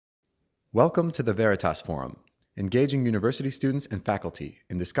Welcome to the Veritas Forum, engaging university students and faculty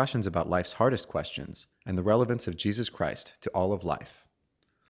in discussions about life's hardest questions and the relevance of Jesus Christ to all of life.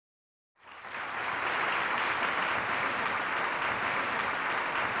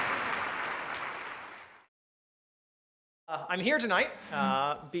 I'm here tonight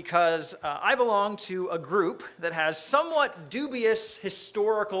because I belong to a group that has somewhat dubious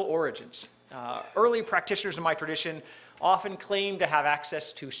historical origins. Early practitioners of my tradition often claim to have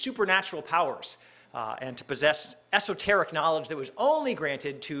access to supernatural powers and to possess esoteric knowledge that was only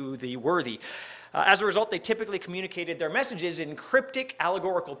granted to the worthy. As a result, they typically communicated their messages in cryptic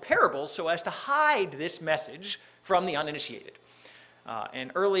allegorical parables so as to hide this message from the uninitiated.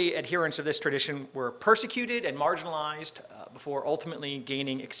 And early adherents of this tradition were persecuted and marginalized before ultimately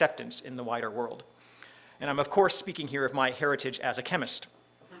gaining acceptance in the wider world. And I'm, of course, speaking here of my heritage as a chemist.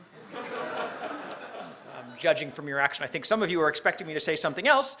 Judging from your action, I think some of you are expecting me to say something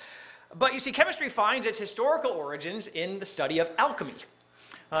else. But you see, chemistry finds its historical origins in the study of alchemy.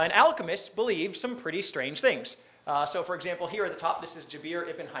 And alchemists believed some pretty strange things. So, for example, here at the top, this is Jabir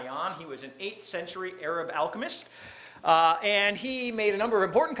ibn Hayyan. He was an 8th century Arab alchemist. And he made a number of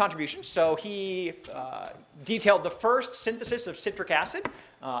important contributions. So he detailed the first synthesis of citric acid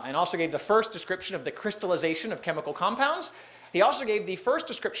and also gave the first description of the crystallization of chemical compounds. He also gave the first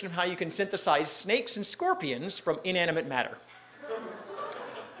description of how you can synthesize snakes and scorpions from inanimate matter.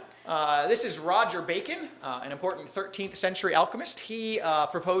 This is Roger Bacon, an important 13th century alchemist. He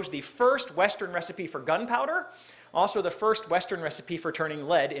proposed the first Western recipe for gunpowder, also the first Western recipe for turning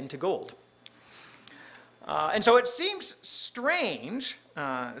lead into gold. And so it seems strange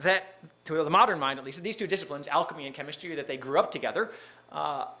that, to the modern mind at least, these two disciplines, alchemy and chemistry, that they grew up together.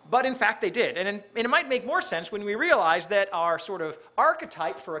 But in fact they did. And it might make more sense when we realize that our sort of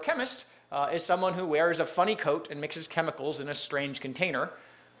archetype for a chemist is someone who wears a funny coat and mixes chemicals in a strange container.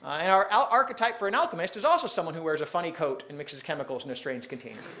 And our archetype for an alchemist is also someone who wears a funny coat and mixes chemicals in a strange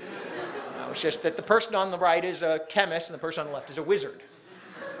container. It's just that the person on the right is a chemist and the person on the left is a wizard.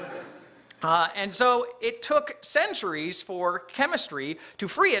 And so it took centuries for chemistry to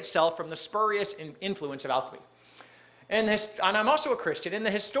free itself from the spurious influence of alchemy. And I'm also a Christian, and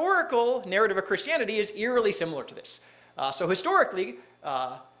the historical narrative of Christianity is eerily similar to this. So historically,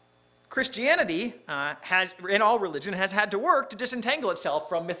 Christianity, in all religion, has had to work to disentangle itself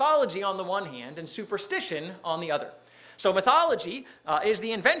from mythology on the one hand and superstition on the other. So mythology is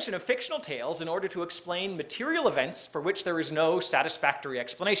the invention of fictional tales in order to explain material events for which there is no satisfactory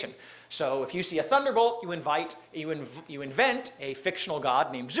explanation. So if you see a thunderbolt, you invent a fictional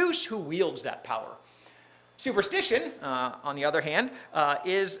god named Zeus who wields that power. Superstition, on the other hand,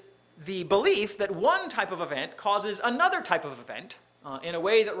 is the belief that one type of event causes another type of event in a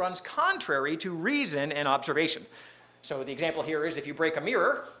way that runs contrary to reason and observation. So the example here is if you break a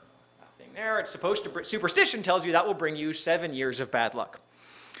mirror, there, it's supposed to, superstition tells you that will bring you 7 years of bad luck.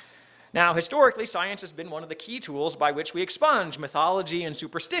 Now, historically, science has been one of the key tools by which we expunge mythology and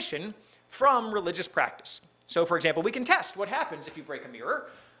superstition from religious practice. So, for example, we can test what happens if you break a mirror.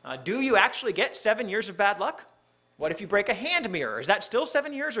 Do you actually get 7 years of bad luck? What if you break a hand mirror? Is that still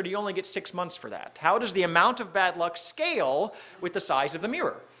 7 years, or do you only get 6 months for that? How does the amount of bad luck scale with the size of the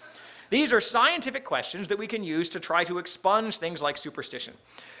mirror? These are scientific questions that we can use to try to expunge things like superstition.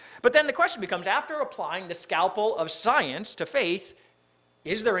 But then the question becomes, after applying the scalpel of science to faith,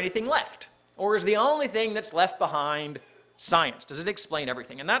 is there anything left? Or is the only thing that's left behind science? Does it explain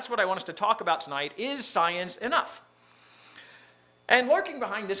everything? And that's what I want us to talk about tonight. Is science enough? And lurking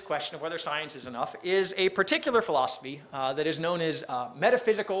behind this question of whether science is enough is a particular philosophy that is known as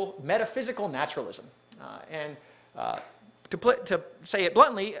metaphysical naturalism. To say it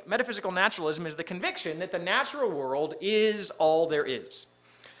bluntly, metaphysical naturalism is the conviction that the natural world is all there is.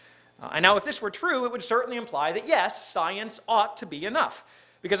 And now if this were true, it would certainly imply that yes, science ought to be enough.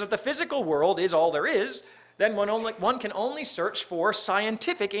 Because if the physical world is all there is, then one can only search for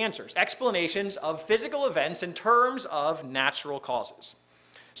scientific answers, explanations of physical events in terms of natural causes.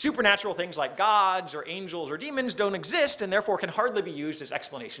 Supernatural things like gods or angels or demons don't exist and therefore can hardly be used as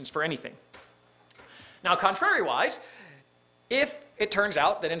explanations for anything. Now, contrariwise, if it turns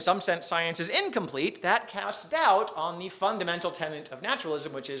out that in some sense science is incomplete, that casts doubt on the fundamental tenet of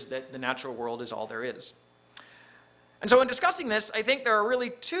naturalism, which is that the natural world is all there is. And so in discussing this, I think there are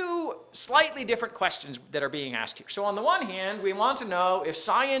really two slightly different questions that are being asked here. So on the one hand, we want to know if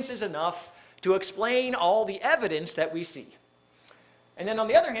science is enough to explain all the evidence that we see. And then on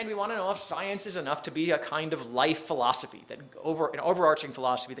the other hand, we want to know if science is enough to be a kind of life philosophy, an overarching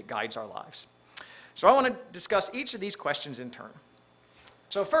philosophy that guides our lives. So I want to discuss each of these questions in turn.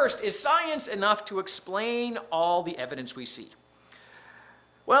 So first, is science enough to explain all the evidence we see?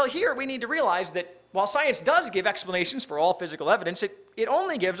 Well, here we need to realize that while science does give explanations for all physical evidence, it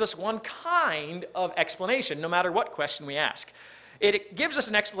only gives us one kind of explanation, no matter what question we ask. It gives us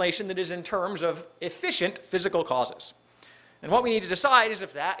an explanation that is in terms of efficient physical causes. And what we need to decide is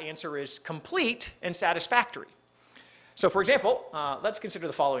if that answer is complete and satisfactory. So for example, let's consider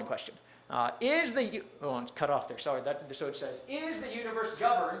the following question. It's cut off there, sorry. So it says, is the universe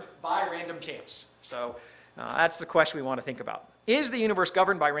governed by random chance? So that's the question we want to think about. Is the universe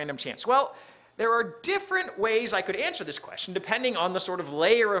governed by random chance? Well, there are different ways I could answer this question depending on the sort of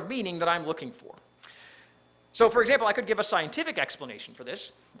layer of meaning that I'm looking for. So for example, I could give a scientific explanation for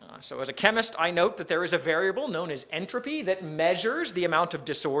this. So as a chemist, I note that there is a variable known as entropy that measures the amount of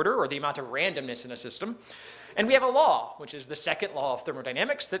disorder or the amount of randomness in a system. And we have a law, which is the second law of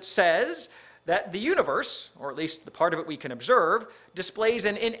thermodynamics, that says that the universe, or at least the part of it we can observe, displays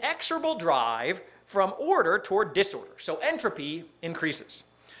an inexorable drive from order toward disorder. So entropy increases.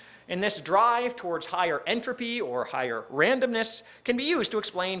 And this drive towards higher entropy or higher randomness can be used to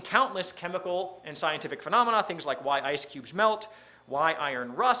explain countless chemical and scientific phenomena, things like why ice cubes melt, why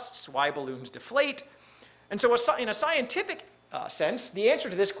iron rusts, why balloons deflate. And so in a scientific sense, the answer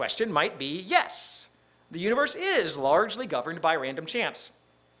to this question might be yes. The universe is largely governed by random chance.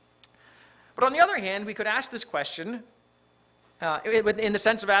 But on the other hand, we could ask this question in the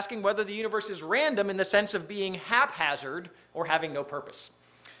sense of asking whether the universe is random in the sense of being haphazard or having no purpose.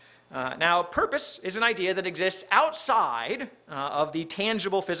 Now, purpose is an idea that exists outside of the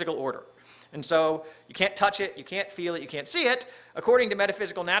tangible physical order. And so you can't touch it, you can't feel it, you can't see it. According to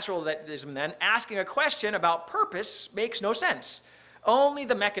metaphysical naturalism, then, asking a question about purpose makes no sense. Only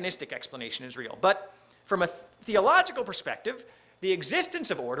the mechanistic explanation is real. But from a theological perspective, the existence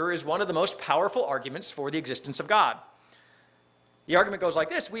of order is one of the most powerful arguments for the existence of God. The argument goes like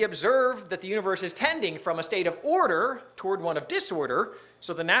this. We observe that the universe is tending from a state of order toward one of disorder,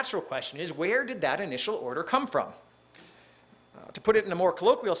 so the natural question is, where did that initial order come from? To put it in a more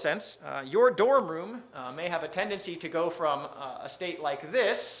colloquial sense, your dorm room may have a tendency to go from a state like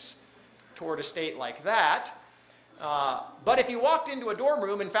this toward a state like that. But if you walked into a dorm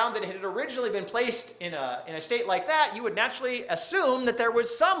room and found that it had originally been placed in a state like that, you would naturally assume that there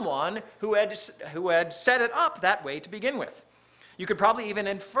was someone who had set it up that way to begin with. You could probably even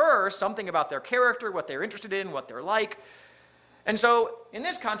infer something about their character, what they're interested in, what they're like. And so, in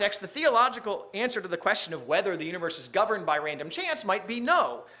this context, the theological answer to the question of whether the universe is governed by random chance might be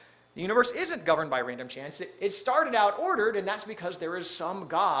no. The universe isn't governed by random chance. It started out ordered, and that's because there is some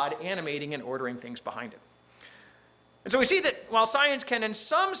God animating and ordering things behind it. And so we see that while science can, in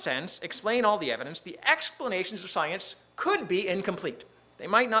some sense, explain all the evidence, the explanations of science could be incomplete. They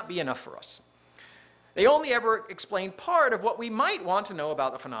might not be enough for us. They only ever explain part of what we might want to know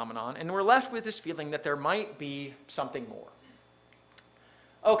about the phenomenon, and we're left with this feeling that there might be something more.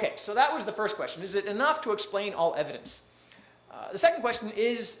 Okay, so that was the first question. Is it enough to explain all evidence? The second question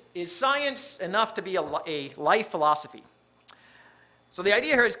is science enough to be a life philosophy? So the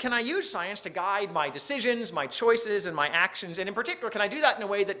idea here is, can I use science to guide my decisions, my choices, and my actions? And in particular, can I do that in a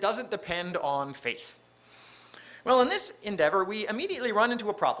way that doesn't depend on faith? Well, in this endeavor, we immediately run into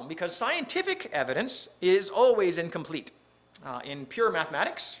a problem because scientific evidence is always incomplete. In pure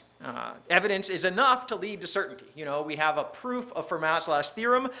mathematics, evidence is enough to lead to certainty. You know, we have a proof of Fermat's last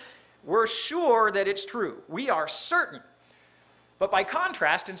theorem. We're sure that it's true. We are certain. But by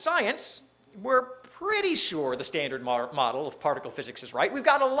contrast, in science, we're pretty sure the standard model of particle physics is right. We've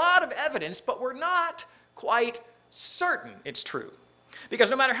got a lot of evidence, but we're not quite certain it's true.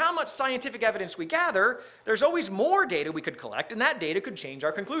 Because no matter how much scientific evidence we gather, there's always more data we could collect, and that data could change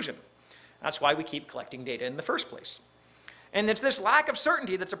our conclusion. That's why we keep collecting data in the first place. And it's this lack of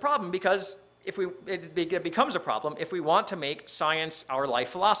certainty that's a problem because it becomes a problem if we want to make science our life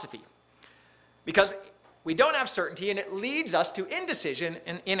philosophy. Because we don't have certainty, and it leads us to indecision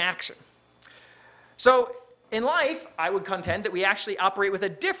and inaction. So in life, I would contend that we actually operate with a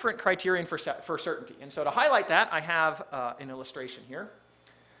different criterion for certainty. And so to highlight that, I have an illustration here.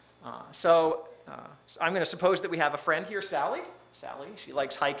 So I'm going to suppose that we have a friend here, Sally. Sally, she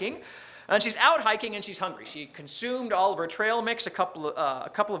likes hiking. And she's out hiking and she's hungry. She consumed all of her trail mix a couple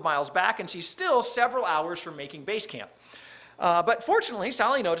of miles back, and she's still several hours from making base camp. But fortunately,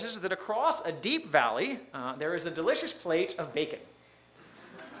 Sally notices that across a deep valley, there is a delicious plate of bacon.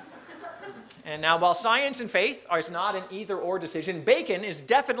 And now, while science and faith is not an either-or decision, bacon is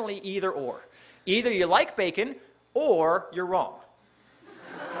definitely either-or. Either you like bacon, or you're wrong.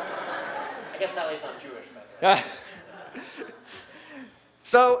 I guess Sally's not Jewish, but...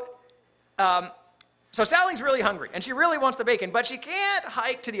 So, So Sally's really hungry, and she really wants the bacon, but she can't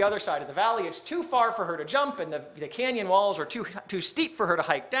hike to the other side of the valley. It's too far for her to jump, and the canyon walls are too steep for her to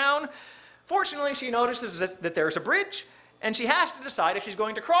hike down. Fortunately, she notices that there's a bridge, and she has to decide if she's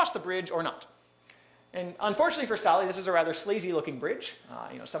going to cross the bridge or not. And unfortunately for Sally, this is a rather sleazy-looking bridge.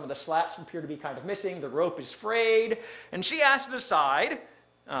 Some of the slats appear to be kind of missing. The rope is frayed, and she has to decide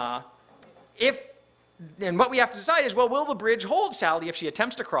and what we have to decide is, well, will the bridge hold Sally if she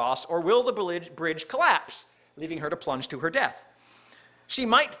attempts to cross, or will the bridge collapse, leaving her to plunge to her death? She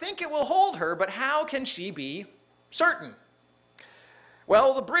might think it will hold her, but how can she be certain?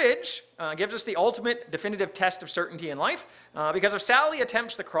 Well, the bridge gives us the ultimate definitive test of certainty in life, because if Sally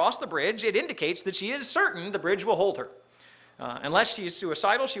attempts to cross the bridge, it indicates that she is certain the bridge will hold her. Unless she is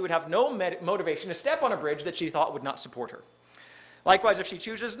suicidal, she would have no motivation to step on a bridge that she thought would not support her. Likewise, if she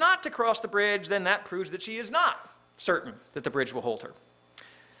chooses not to cross the bridge, then that proves that she is not certain that the bridge will hold her.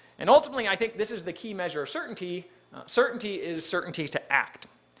 And ultimately, I think this is the key measure of certainty. Certainty is certainty to act.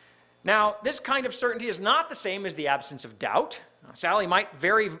 Now, this kind of certainty is not the same as the absence of doubt. Sally might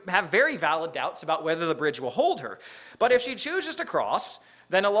have very valid doubts about whether the bridge will hold her. But if she chooses to cross,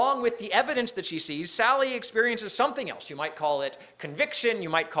 then along with the evidence that she sees, Sally experiences something else. You might call it conviction, you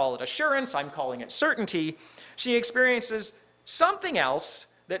might call it assurance, I'm calling it certainty. She experiences something else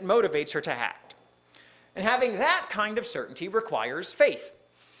that motivates her to act. And having that kind of certainty requires faith.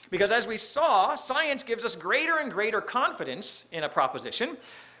 Because as we saw, science gives us greater and greater confidence in a proposition,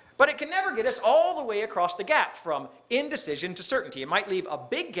 but it can never get us all the way across the gap from indecision to certainty. It might leave a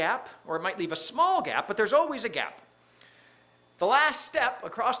big gap, or it might leave a small gap, but there's always a gap. The last step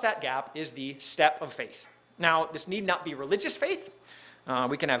across that gap is the step of faith. Now, this need not be religious faith.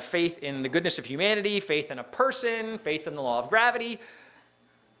 We can have faith in the goodness of humanity, faith in a person, faith in the law of gravity.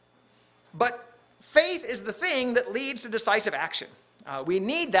 But faith is the thing that leads to decisive action. We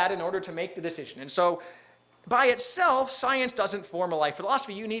need that in order to make the decision. And so, by itself, science doesn't form a life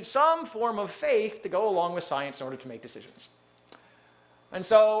philosophy. You need some form of faith to go along with science in order to make decisions. And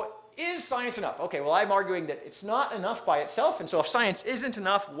so, is science enough? Okay, well, I'm arguing that it's not enough by itself. And so, if science isn't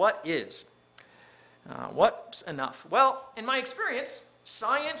enough, what is? What's enough? Well, in my experience,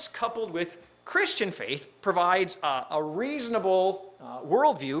 science coupled with Christian faith provides a reasonable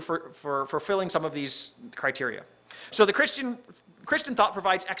worldview for fulfilling some of these criteria. So the Christian thought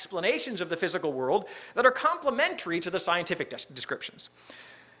provides explanations of the physical world that are complementary to the scientific descriptions.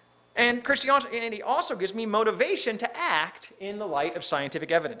 And Christianity also gives me motivation to act in the light of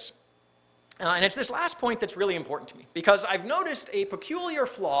scientific evidence. And it's this last point that's really important to me, because I've noticed a peculiar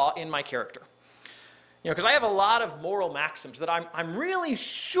flaw in my character. Because I have a lot of moral maxims that I'm really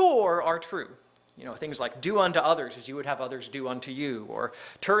sure are true. Things like do unto others as you would have others do unto you, or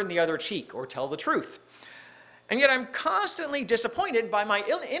turn the other cheek, or tell the truth. And yet I'm constantly disappointed by my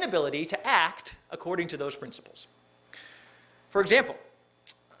inability to act according to those principles. For example,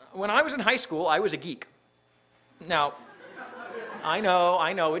 when I was in high school, I was a geek. Now, I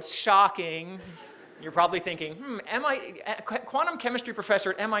know, it's shocking. You're probably thinking, quantum chemistry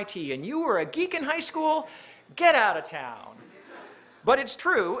professor at MIT, and you were a geek in high school? Get out of town. But it's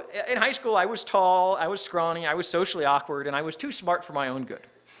true. In high school, I was tall, I was scrawny, I was socially awkward, and I was too smart for my own good.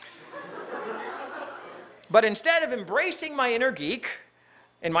 But instead of embracing my inner geek,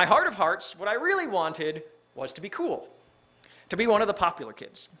 in my heart of hearts, what I really wanted was to be cool, to be one of the popular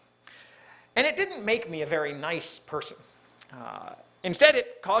kids. And it didn't make me a very nice person. Instead,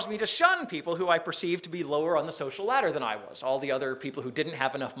 it caused me to shun people who I perceived to be lower on the social ladder than I was. All the other people who didn't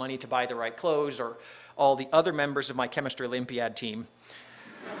have enough money to buy the right clothes, or all the other members of my chemistry Olympiad team,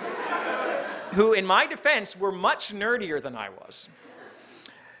 who, in my defense, were much nerdier than I was.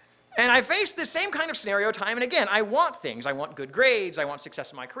 And I faced this same kind of scenario time and again. I want things. I want good grades. I want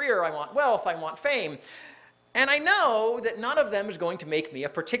success in my career. I want wealth. I want fame. And I know that none of them is going to make me a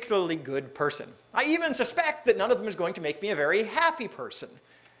particularly good person. I even suspect that none of them is going to make me a very happy person.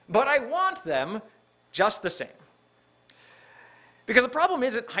 But I want them just the same. Because the problem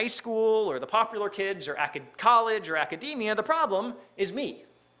isn't high school or the popular kids or college or academia. The problem is me,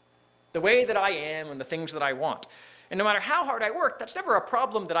 the way that I am and the things that I want. And no matter how hard I work, that's never a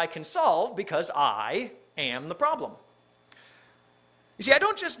problem that I can solve, because I am the problem. You see, I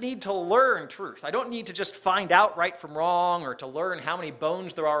don't just need to learn truth. I don't need to just find out right from wrong, or to learn how many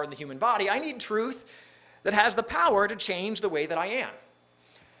bones there are in the human body. I need truth that has the power to change the way that I am.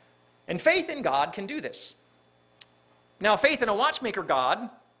 And faith in God can do this. Now, faith in a watchmaker God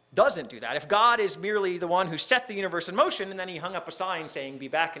doesn't do that. If God is merely the one who set the universe in motion, and then he hung up a sign saying, "Be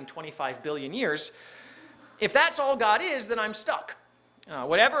back in 25 billion years," if that's all God is, then I'm stuck.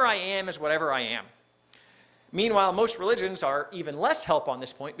 Whatever I am is whatever I am. Meanwhile, most religions are even less help on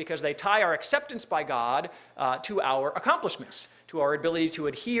this point because they tie our acceptance by God to our accomplishments, to our ability to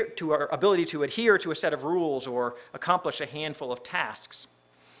adhere to a set of rules or accomplish a handful of tasks.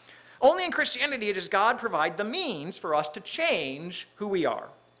 Only in Christianity does God provide the means for us to change who we are.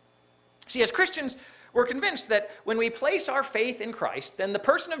 See, as Christians, we're convinced that when we place our faith in Christ, then the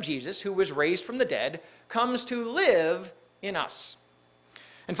person of Jesus, who was raised from the dead, comes to live in us.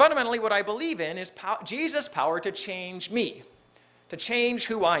 And fundamentally, what I believe in is Jesus' power to change me, to change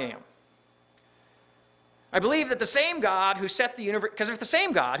who I am. I believe that the same God who set the universe, because if the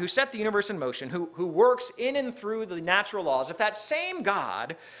same God who set the universe in motion, who works in and through the natural laws, if that same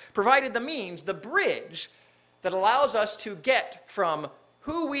God provided the means, the bridge that allows us to get from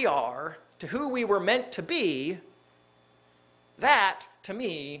who we are to who we were meant to be, that, to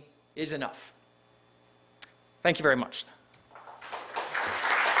me, is enough. Thank you very much.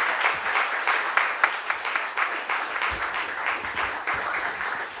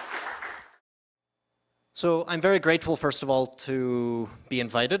 So I'm very grateful, first of all, to be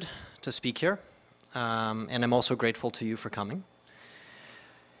invited to speak here, and I'm also grateful to you for coming.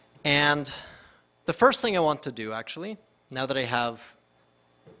 And the first thing I want to do, actually, now that I have,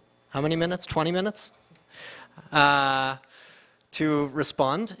 how many minutes? 20 minutes? To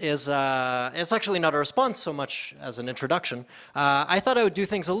respond is, it's actually not a response so much as an introduction. I thought I would do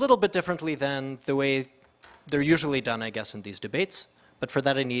things a little bit differently than the way they're usually done, I guess, in these debates. But for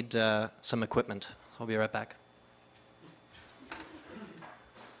that, I need some equipment. I'll be right back.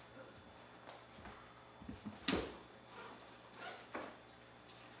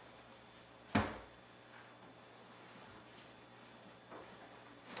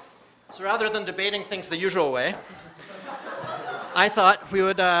 So rather than debating things the usual way, I thought we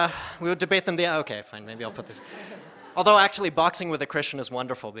would debate them okay, fine, maybe I'll put this. Although actually boxing with a Christian is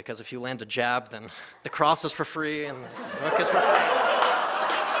wonderful because if you land a jab, then the cross is for free and the book is for free.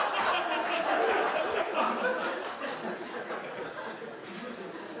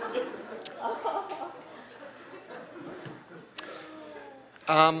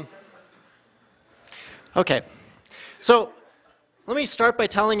 Okay, so let me start by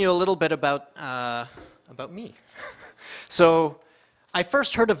telling you a little bit about me. So I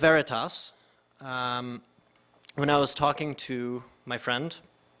first heard of Veritas when I was talking to my friend,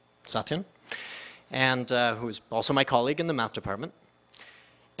 Satyan, and who is also my colleague in the math department.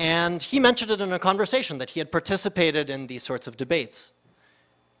 And he mentioned it in a conversation that he had participated in these sorts of debates.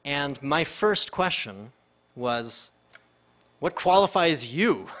 And my first question was, what qualifies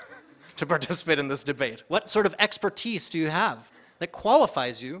you to participate in this debate? What sort of expertise do you have that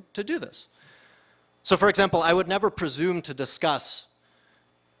qualifies you to do this? So for example, I would never presume to discuss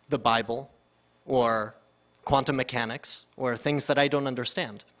the Bible or quantum mechanics or things that I don't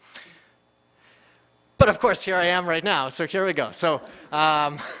understand. But of course, here I am right now, so here we go. So,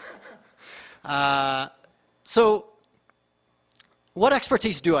 what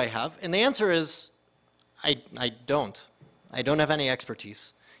expertise do I have? And the answer is, I don't. I don't have any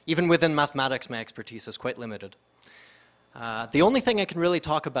expertise. Even within mathematics, my expertise is quite limited. The only thing I can really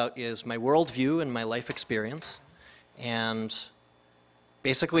talk about is my worldview and my life experience. And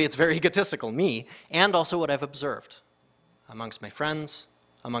basically, it's very egotistical, me, and also what I've observed amongst my friends,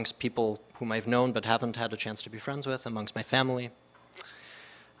 amongst people whom I've known but haven't had a chance to be friends with, amongst my family.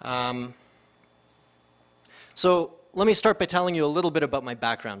 So let me start by telling you a little bit about my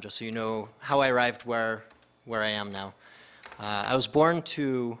background, just so you know how I arrived where I am now. I was born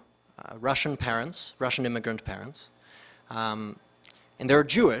to Russian parents, Russian immigrant parents, and they're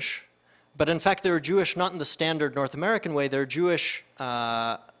Jewish, but in fact they're Jewish not in the standard North American way, they're Jewish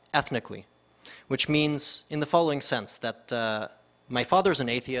ethnically, which means in the following sense that my father's an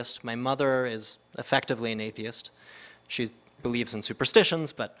atheist, my mother is effectively an atheist. She believes in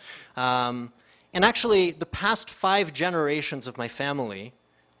superstitions, but, and actually the past 5 generations of my family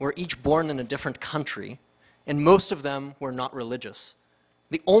were each born in a different country, and most of them were not religious.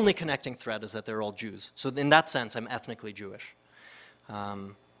 The only connecting thread is that they're all Jews. So in that sense, I'm ethnically Jewish.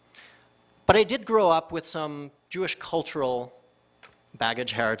 But I did grow up with some Jewish cultural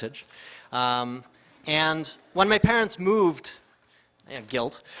baggage, heritage. And when my parents moved,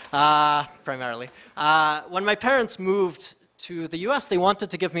 guilt, primarily, when my parents moved to the US, they wanted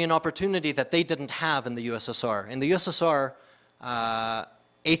to give me an opportunity that they didn't have in the USSR. In the USSR,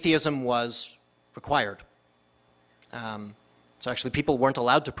 atheism was required. So actually people weren't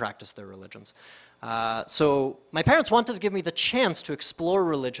allowed to practice their religions. So my parents wanted to give me the chance to explore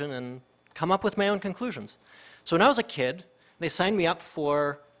religion and come up with my own conclusions. So when I was a kid, they signed me up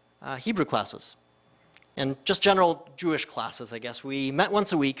for Hebrew classes and just general Jewish classes, I guess. We met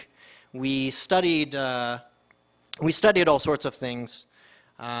once a week. We studied we studied all sorts of things.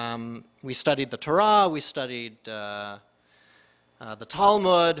 We studied the Torah, we studied the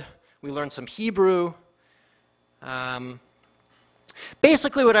Talmud, we learned some Hebrew.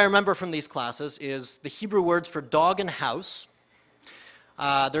 Basically what I remember from these classes is the Hebrew words for dog and house.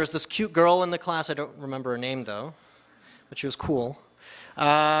 There's this cute girl in the class, I don't remember her name though, but she was cool.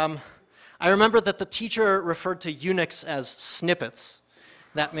 I remember that the teacher referred to eunuchs as snippets.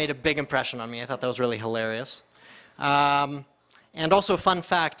 That made a big impression on me. I thought that was really hilarious. And also, fun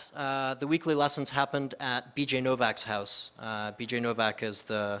fact, the weekly lessons happened at B.J. Novak's house. B.J. Novak is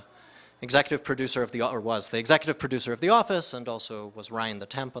the executive producer of or was the executive producer of The Office, and also was Ryan the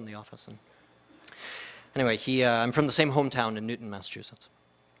temp on The Office. And anyway, I'm from the same hometown in Newton, Massachusetts.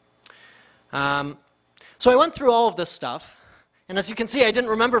 So I went through all of this stuff, and as you can see, I didn't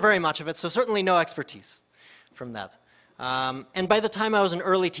remember very much of it, so certainly no expertise from that. And by the time I was an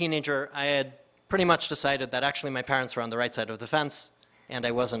early teenager, I had pretty much decided that actually my parents were on the right side of the fence, and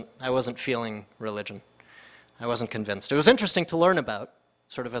I wasn't feeling religion. I wasn't convinced. It was interesting to learn about,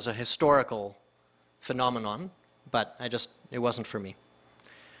 sort of as a historical phenomenon, but it wasn't for me.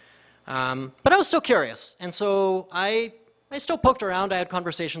 But I was still curious, and so I still poked around. I had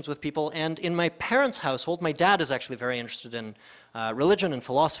conversations with people, and in my parents' household, my dad is actually very interested in religion and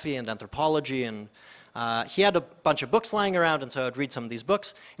philosophy and anthropology, and he had a bunch of books lying around, and so I'd read some of these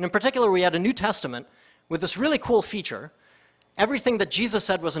books. And in particular, we had a New Testament with this really cool feature. Everything that Jesus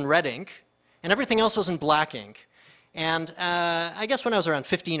said was in red ink, and everything else was in black ink. And I guess when I was around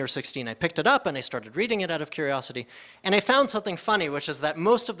 15 or 16, I picked it up, and I started reading it out of curiosity. And I found something funny, which is that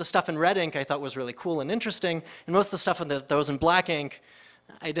most of the stuff in red ink I thought was really cool and interesting, and most of the stuff that was in black ink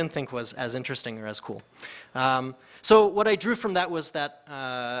I didn't think was as interesting or as cool. So what I drew from that was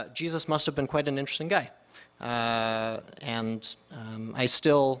that Jesus must have been quite an interesting guy. And I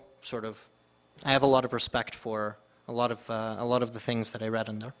still I have a lot of respect for a lot of the things that I read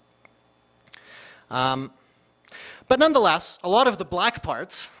in there. But nonetheless, a lot of the black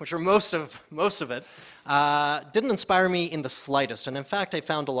parts, which are most of it, didn't inspire me in the slightest. And in fact, I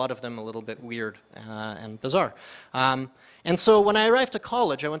found a lot of them a little bit weird and bizarre. And so when I arrived to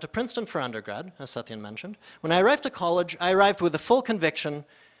college, I went to Princeton for undergrad, as Satyan mentioned. When I arrived to college, I arrived with the full conviction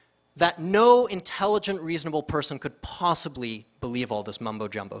that no intelligent, reasonable person could possibly believe all this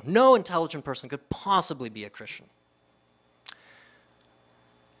mumbo-jumbo. No intelligent person could possibly be a Christian.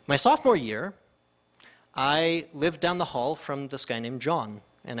 My sophomore year, I lived down the hall from this guy named John,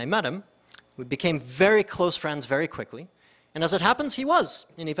 and I met him. We became very close friends very quickly. And as it happens, he was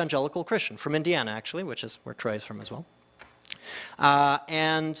an evangelical Christian, from Indiana, actually, which is where Troy is from as well.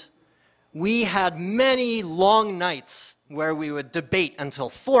 And we had many long nights where we would debate until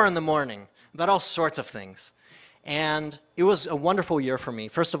 4 in the morning about all sorts of things. And it was a wonderful year for me.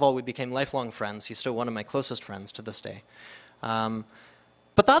 First of all, we became lifelong friends. He's still one of my closest friends to this day.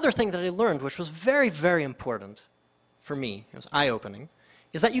 But the other thing that I learned, which was very, very important for me, it was eye-opening,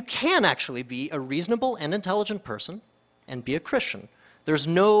 is that you can actually be a reasonable and intelligent person and be a Christian. There's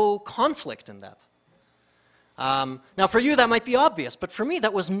no conflict in that. Now, for you, that might be obvious, but for me,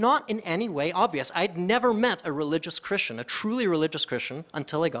 that was not in any way obvious. I'd never met a religious Christian, a truly religious Christian,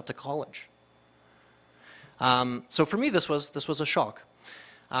 until I got to college. So for me, this was a shock.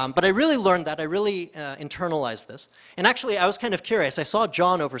 But I really learned that. I really internalized this. And actually, I was kind of curious. I saw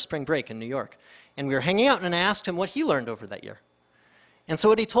John over spring break in New York, and we were hanging out, and I asked him what he learned over that year. And so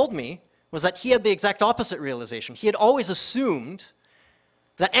what he told me was that he had the exact opposite realization. He had always assumed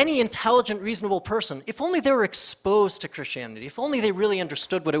that any intelligent, reasonable person, if only they were exposed to Christianity, if only they really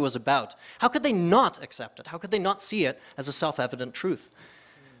understood what it was about, how could they not accept it? How could they not see it as a self-evident truth?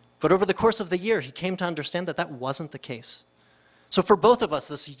 But over the course of the year, he came to understand that that wasn't the case. So for both of us,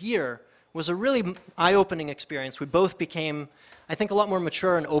 this year was a really eye-opening experience. We both became, I think, a lot more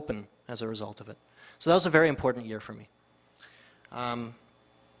mature and open as a result of it. So that was a very important year for me.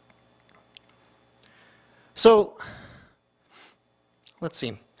 So let's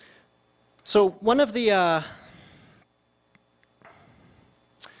see. So one of the,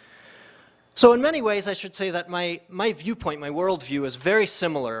 so in many ways, I should say that my viewpoint, my worldview is very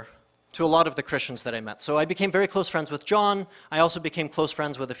similar to a lot of the Christians that I met. So I became very close friends with John. I also became close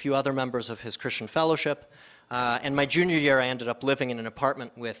friends with a few other members of his Christian fellowship. And my junior year, I ended up living in an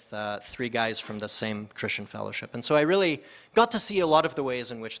apartment with 3 guys from the same Christian fellowship. And so I really got to see a lot of the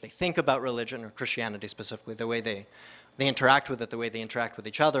ways in which they think about religion, or Christianity specifically, the way they interact with it, the way they interact with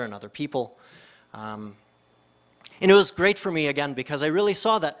each other and other people. And it was great for me, again, because I really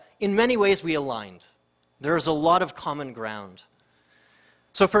saw that in many ways we aligned. There is a lot of common ground.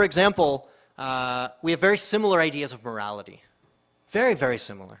 So for example, we have very similar ideas of morality. Very, very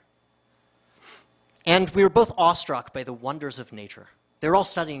similar. And we were both awestruck by the wonders of nature. They were all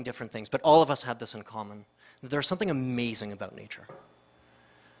studying different things, but all of us had this in common. There's something amazing about nature.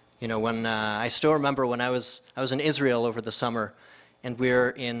 You know, when I still remember when I was in Israel over the summer, and we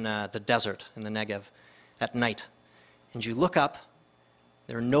were in the desert, in the Negev, at night. And you look up,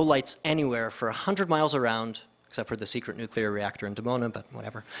 there are no lights anywhere for 100 miles around, except for the secret nuclear reactor in Dimona, but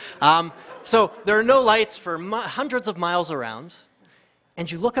whatever. So there are no lights for hundreds of miles around,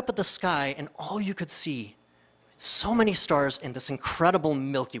 and you look up at the sky, and all you could see, so many stars in this incredible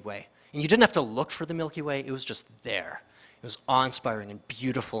Milky Way. And you didn't have to look for the Milky Way, it was just there. It was awe-inspiring and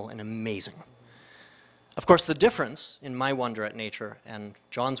beautiful and amazing. Of course, the difference in my wonder at nature and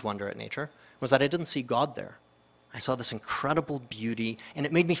John's wonder at nature was that I didn't see God there. I saw this incredible beauty, and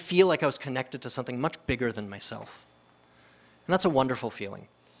it made me feel like I was connected to something much bigger than myself. And that's a wonderful feeling.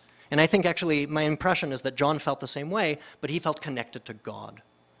 And I think actually my impression is that John felt the same way, but he felt connected to God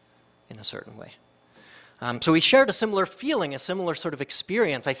in a certain way. So we shared a similar feeling, a similar sort of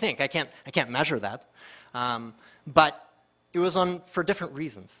experience, I think. I can't measure that. But it was for different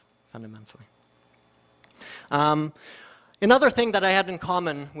reasons, fundamentally. Another thing that I had in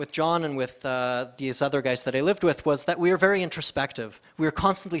common with John and with these other guys that I lived with was that we were very introspective. We were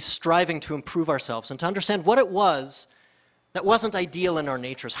constantly striving to improve ourselves and to understand what it was that wasn't ideal in our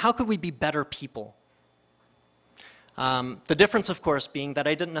natures. How could we be better people? The difference, of course, being that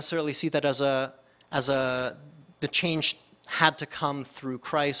I didn't necessarily see that the change had to come through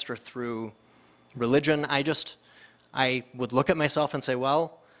Christ or through religion. I would look at myself and say,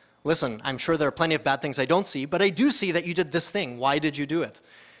 well, listen, I'm sure there are plenty of bad things I don't see, but I do see that you did this thing. Why did you do it?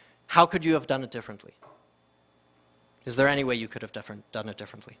 How could you have done it differently? Is there any way you could have done it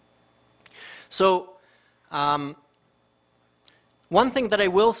differently? So, one thing that I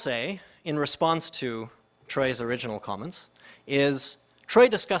will say in response to Troy's original comments is Troy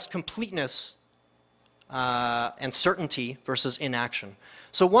discussed completeness and certainty versus inaction.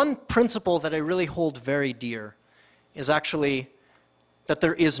 So one principle that I really hold very dear is actually that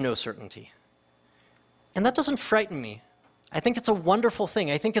there is no certainty. And that doesn't frighten me. I think it's a wonderful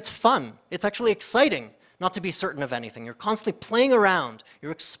thing. I think it's fun. It's actually exciting not to be certain of anything. You're constantly playing around.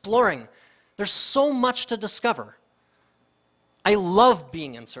 You're exploring. There's so much to discover. I love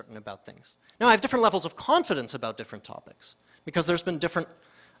being uncertain about things. Now, I have different levels of confidence about different topics because there's been different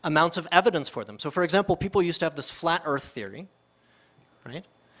amounts of evidence for them. So, for example, people used to have this flat Earth theory, right?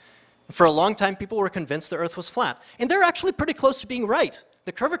 For a long time, people were convinced the Earth was flat. And they're actually pretty close to being right.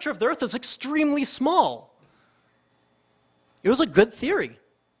 The curvature of the Earth is extremely small. It was a good theory.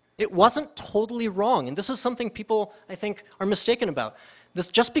 It wasn't totally wrong. And this is something people, I think, are mistaken about.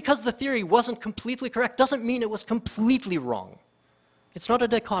 Just because the theory wasn't completely correct doesn't mean it was completely wrong. It's not a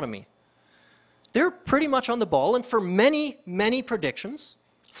dichotomy. They're pretty much on the ball, and for many, many predictions,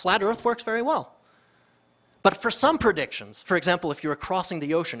 flat Earth works very well. But for some predictions, for example, if you were crossing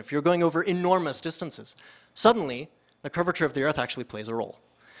the ocean, if you're going over enormous distances, suddenly the curvature of the Earth actually plays a role.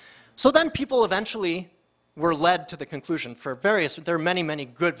 So then people eventually were led to the conclusion, there are many, many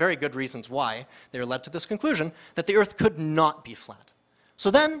very good reasons why they were led to this conclusion, that the Earth could not be flat.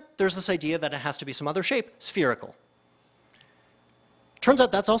 So then there's this idea that it has to be some other shape, spherical. Turns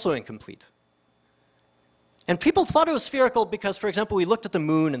out that's also incomplete. And people thought it was spherical because, for example, we looked at the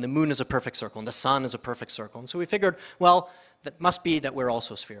moon, and the moon is a perfect circle, and the sun is a perfect circle. And so we figured, well, that must be that we're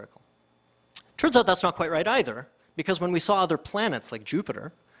also spherical. Turns out that's not quite right either, because when we saw other planets like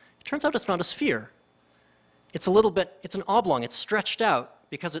Jupiter, it turns out it's not a sphere. It's an oblong, it's stretched out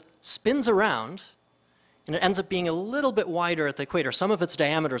because it spins around, and it ends up being a little bit wider at the equator. Some of its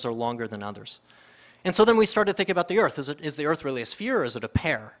diameters are longer than others. And so then we started thinking about the Earth. Is the Earth really a sphere, or is it a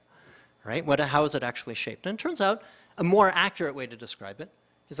pear? Right? How is it actually shaped? And it turns out a more accurate way to describe it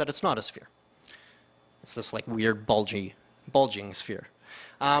is that it's not a sphere. It's this like weird bulging sphere.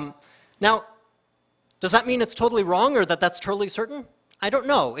 Now, does that mean it's totally wrong or that that's totally certain? I don't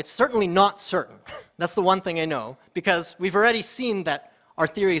know. It's certainly not certain. That's the one thing I know, because we've already seen that our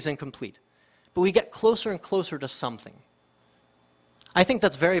theory is incomplete. But we get closer and closer to something. I think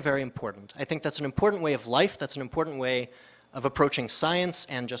that's very, very important. I think that's an important way of life. That's an important way of approaching science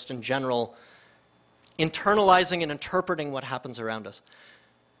and just in general internalizing and interpreting what happens around us.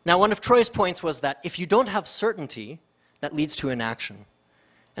 Now, one of Troy's points was that if you don't have certainty, that leads to inaction.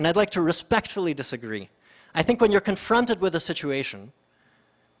 And I'd like to respectfully disagree. I think when you're confronted with a situation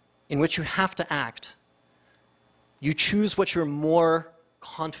in which you have to act, you choose what you're more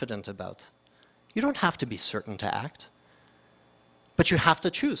confident about. You don't have to be certain to act. But you have to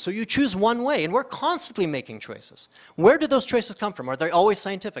choose. So you choose one way, and we're constantly making choices. Where do those choices come from? Are they always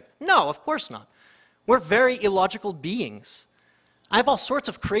scientific? No, of course not. We're very illogical beings. I have all sorts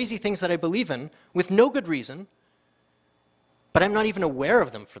of crazy things that I believe in with no good reason, but I'm not even aware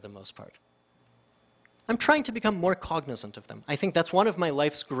of them for the most part. I'm trying to become more cognizant of them. I think that's one of my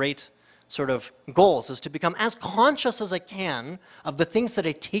life's great sort of goals, is to become as conscious as I can of the things that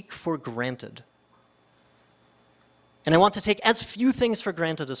I take for granted. And I want to take as few things for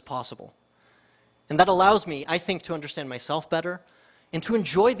granted as possible. And that allows me, I think, to understand myself better, and to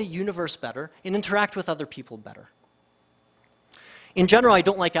enjoy the universe better, and interact with other people better. In general, I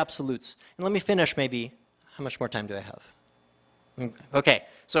don't like absolutes. And let me finish maybe. How much more time do I have? Okay,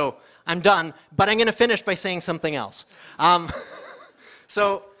 so I'm done, but I'm going to finish by saying something else. Let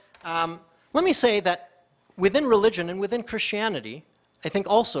me say that within religion and within Christianity, I think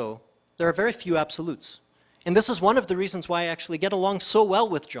also there are very few absolutes. And this is one of the reasons why I actually get along so well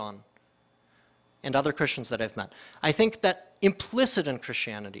with John and other Christians that I've met. I think that implicit in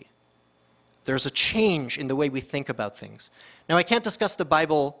Christianity, there's a change in the way we think about things. Now, I can't discuss the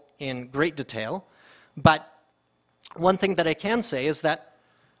Bible in great detail, but one thing that I can say is that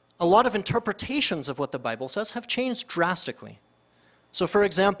a lot of interpretations of what the Bible says have changed drastically. So, for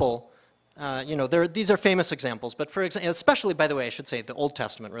example, these are famous examples, but especially, by the way, I should say the Old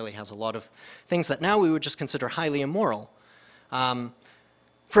Testament really has a lot of things that now we would just consider highly immoral.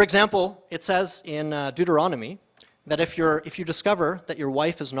 For example, it says in Deuteronomy that if you discover that your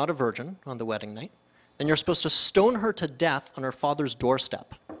wife is not a virgin on the wedding night, then you're supposed to stone her to death on her father's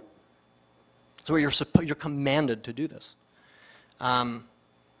doorstep. So you're commanded to do this. I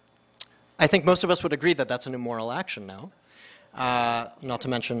think most of us would agree that that's an immoral action now, not to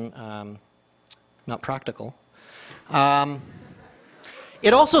mention not practical.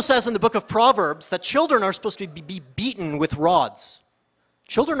 It also says in the book of Proverbs that children are supposed to be beaten with rods.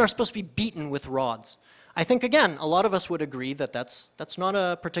 Children are supposed to be beaten with rods. I think, again, a lot of us would agree that that's not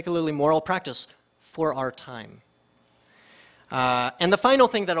a particularly moral practice for our time. And the final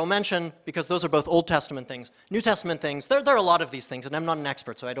thing that I'll mention, because those are both Old Testament things, New Testament things, there are a lot of these things, and I'm not an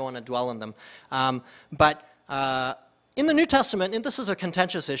expert, so I don't want to dwell on them. But in the New Testament, and this is a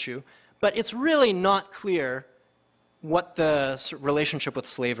contentious issue, but it's really not clear what the relationship with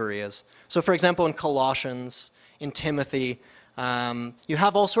slavery is. So for example, in Colossians, in Timothy, you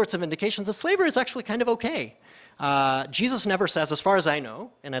have all sorts of indications that slavery is actually kind of okay. Jesus never says, as far as I know,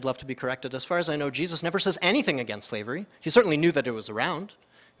 and I'd love to be corrected, as far as I know, Jesus never says anything against slavery. He certainly knew that it was around.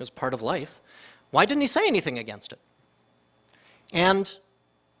 It was part of life. Why didn't he say anything against it? And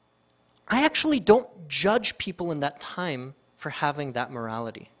I actually don't judge people in that time for having that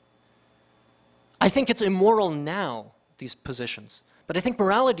morality. I think it's immoral now, these positions. But I think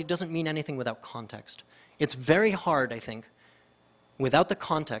morality doesn't mean anything without context. It's very hard, I think, without the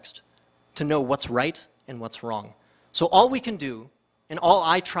context, to know what's right and what's wrong. So all we can do, and all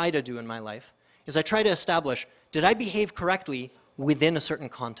I try to do in my life, is I try to establish, did I behave correctly within a certain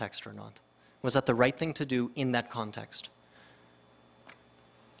context or not? Was that the right thing to do in that context?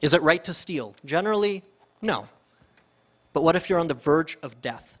 Is it right to steal? Generally, no. But what if you're on the verge of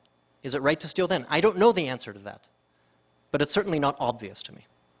death? Is it right to steal then? I don't know the answer to that. But it's certainly not obvious to me.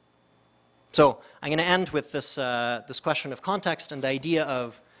 So I'm going to end with this, this question of context and the idea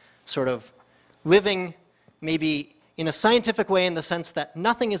of sort of living maybe in a scientific way in the sense that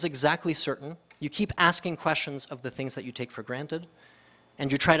nothing is exactly certain. You keep asking questions of the things that you take for granted,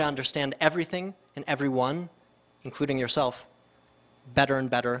 and you try to understand everything and everyone, including yourself, better and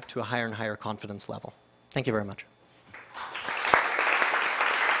better to a higher and higher confidence level. Thank you very much.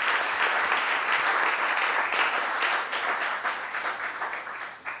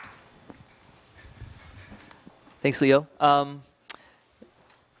 Thanks, Leo. I'm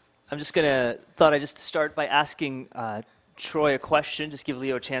just thought I'd just start by asking Troy a question, just give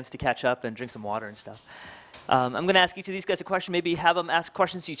Leo a chance to catch up and drink some water and stuff. I'm going to ask each of these guys a question, maybe have them ask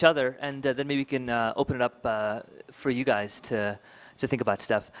questions to each other, and then maybe we can open it up for you guys to think about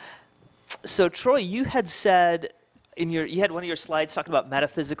stuff. So Troy, you had said, you had one of your slides talking about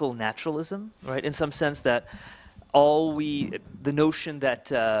metaphysical naturalism, right? In some sense that the notion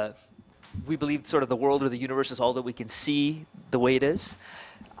that we believe sort of the world or the universe is all that we can see the way it is.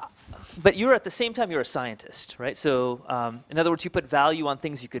 But you're at the same time, you're a scientist, right? So in other words, you put value on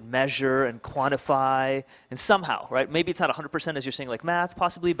things you could measure and quantify and somehow, right? Maybe it's not 100% as you're saying like math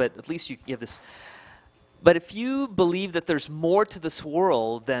possibly, but at least you have this. But if you believe that there's more to this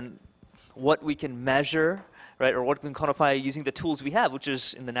world than what we can measure, right? Or what we can quantify using the tools we have, which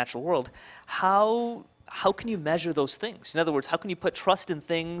is in the natural world, how can you measure those things? In other words, how can you put trust in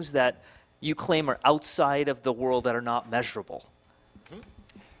things that you claim are outside of the world that are not measurable?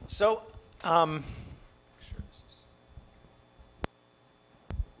 So,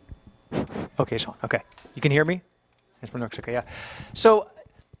 okay, Sean, okay. You can hear me? This one works okay, yeah. So,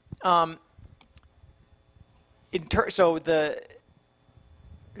 so the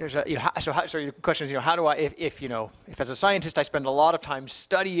there's a so the question is, how do I, if as a scientist I spend a lot of time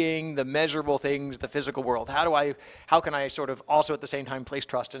studying the measurable things, the physical world, how can I sort of also at the same time place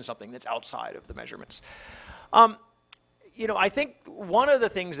trust in something that's outside of the measurements? I think one of the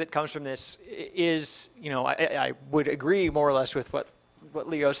things that comes from this is, I would agree more or less with what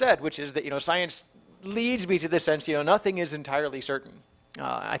Leo said, which is that, science leads me to the sense, nothing is entirely certain.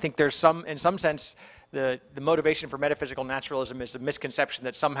 I think there's in some sense, the motivation for metaphysical naturalism is a misconception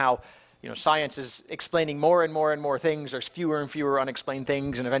that somehow, science is explaining more and more and more things. There's fewer and fewer unexplained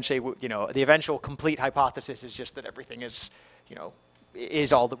things, and eventually, the eventual complete hypothesis is just that everything is,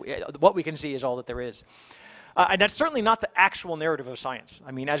 is all that what we can see is all that there is. And that's certainly not the actual narrative of science.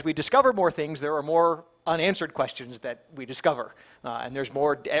 I mean, as we discover more things, there are more unanswered questions that we discover. And there's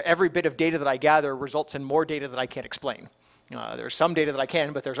more, every bit of data that I gather results in more data that I can't explain. There's some data that I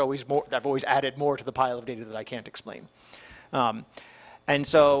can, but there's always more, I've always added more to the pile of data that I can't explain. And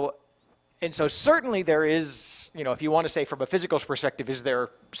so certainly there is, if you want to say from a physical perspective, is there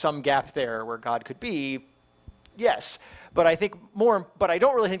some gap there where God could be? Yes. But I think but I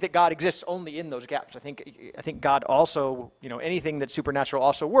don't really think that God exists only in those gaps. I think God also, anything that's supernatural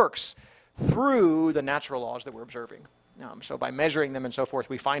also works through the natural laws that we're observing. So by measuring them and so forth,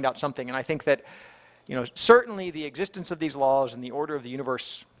 we find out something. And I think that, certainly the existence of these laws and the order of the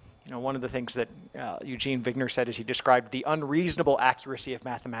universe, one of the things that Eugene Wigner said is he described the unreasonable accuracy of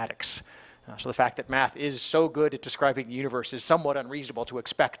mathematics. So the fact that math is so good at describing the universe is somewhat unreasonable to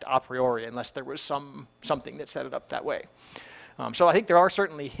expect a priori unless there was something that set it up that way. So I think there are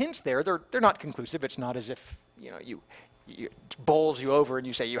certainly hints there. They're not conclusive. It's not as if it bowls you over and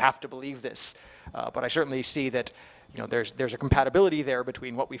you say you have to believe this. But I certainly see that there's a compatibility there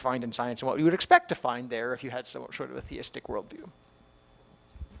between what we find in science and what we would expect to find there if you had some sort of a theistic worldview.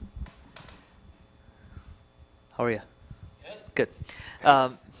 How are you? Good.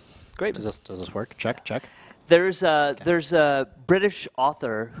 Great. Does this work? Check. There's a British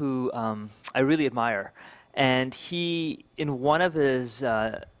author who I really admire, and he in one of his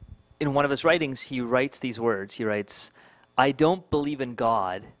writings he writes these words. He writes, "I don't believe in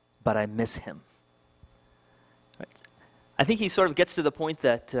God, but I miss him." Right? I think he sort of gets to the point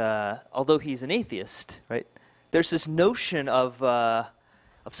that although he's an atheist, right, there's this notion of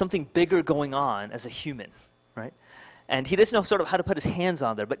something bigger going on as a human, right? And he doesn't know sort of how to put his hands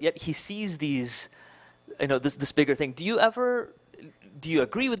on there, but yet he sees these, this bigger thing. Do you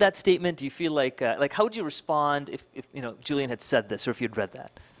agree with that statement? Do you feel like how would you respond if Julian had said this or if you'd read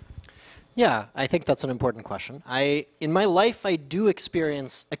that? Yeah, I think that's an important question. In my life, I do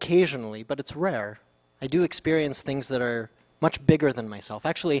experience occasionally, but it's rare. I do experience things that are much bigger than myself.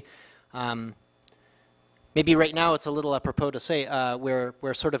 Actually, maybe right now it's a little apropos to say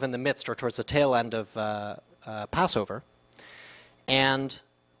we're sort of in the midst or towards the tail end of Passover. And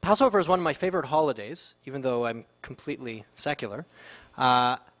Passover is one of my favorite holidays, even though I'm completely secular,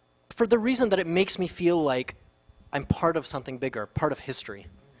 for the reason that it makes me feel like I'm part of something bigger, part of history.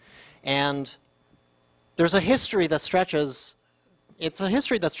 And there's a history that stretches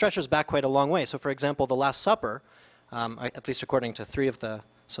back quite a long way. So for example, the Last Supper, at least according to three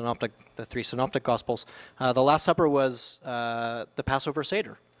synoptic Gospels, the Last Supper was the Passover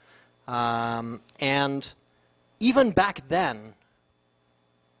Seder. And even back then,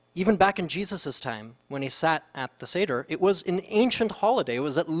 even back in Jesus' time, when he sat at the Seder, it was an ancient holiday. It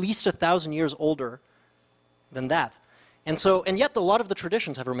was at least 1,000 years older than that. And yet a lot of the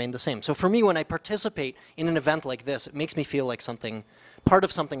traditions have remained the same. So for me, when I participate in an event like this, it makes me feel like part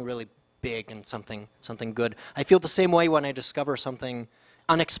of something really big and something good. I feel the same way when I discover something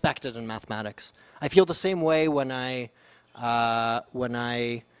unexpected in mathematics. I feel the same way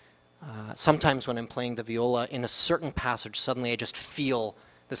sometimes when I'm playing the viola, in a certain passage, suddenly I just feel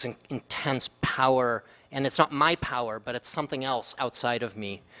this intense power, and it's not my power, but it's something else outside of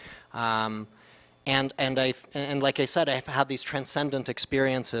me. And like I said, I've had these transcendent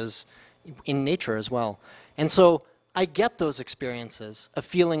experiences in nature as well. And so I get those experiences of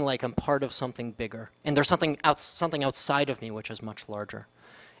feeling like I'm part of something bigger, and there's something outside of me which is much larger.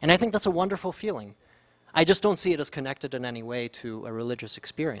 And I think that's a wonderful feeling. I just don't see it as connected in any way to a religious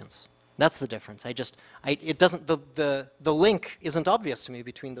experience. That's the difference. The link isn't obvious to me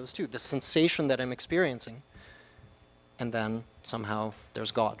between those two. The sensation that I'm experiencing, and then somehow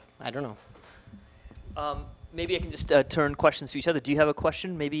there's God. I don't know. Maybe I can just turn questions to each other. Do you have a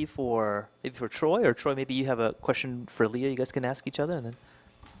question maybe for Troy, or Troy, maybe you have a question for Leah? You guys can ask each other, and then.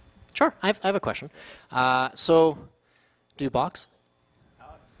 Sure, I have a question. So, do you box?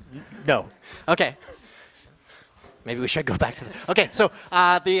 No. Okay. maybe we should go back to that. Okay, so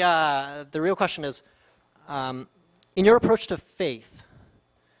the real question is, in your approach to faith,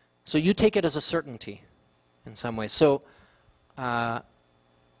 so you take it as a certainty in some ways. So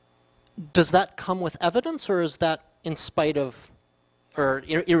does that come with evidence, or is that in spite of, or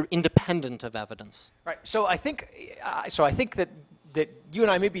independent of evidence? Right. So I think that you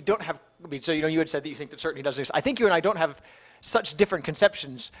and I maybe don't have. I mean, so you had said that you think that certainty doesn't exist. I think you and I don't have such different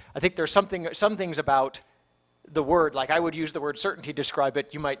conceptions. I think there's some things about the word, like I would use the word certainty to describe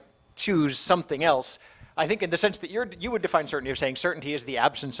it. You might choose something else. I think in the sense that you would define certainty as saying certainty is the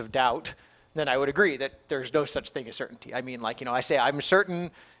absence of doubt, then I would agree that there's no such thing as certainty. I mean, like, I say I'm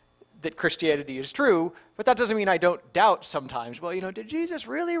certain that Christianity is true, but that doesn't mean I don't doubt sometimes. Well, did Jesus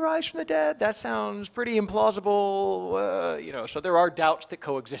really rise from the dead? That sounds pretty implausible. So there are doubts that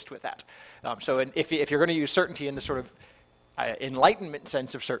coexist with that. So if you're going to use certainty in the sort of Enlightenment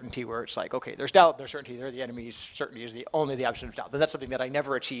sense of certainty, where it's like, okay, there's doubt, there's certainty, they're the enemies, certainty is only the absence of doubt, then that's something that I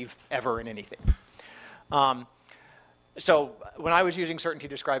never achieve ever in anything. So when I was using certainty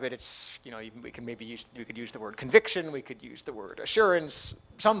to describe it, it's, we could use the word conviction, we could use the word assurance,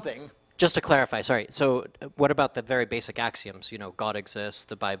 something. Just to clarify, sorry, so what about the very basic axioms? God exists,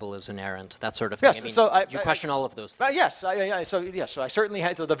 the Bible is inerrant, that sort of thing. Yes, You question all of those things. Yes, so I certainly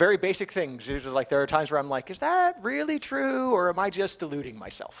had the very basic things. Like there are times where I'm like, is that really true, or am I just deluding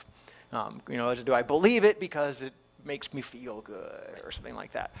myself? Do I believe it because it makes me feel good, or something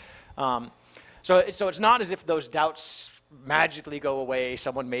like that? So it's not as if those doubts magically go away.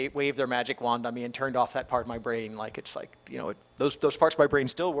 Someone may wave their magic wand on me and turned off that part of my brain. Like it's like, those parts of my brain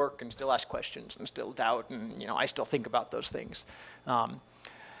still work and still ask questions and still doubt, and I still think about those things. And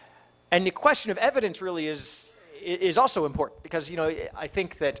the question of evidence really is also important because I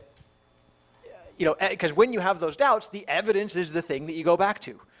think that because when you have those doubts, the evidence is the thing that you go back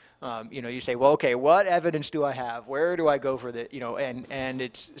to. You say, well, okay, what evidence do I have? Where do I go for the, and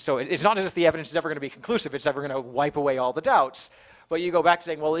it's not as if the evidence is ever going to be conclusive. It's never going to wipe away all the doubts. But you go back to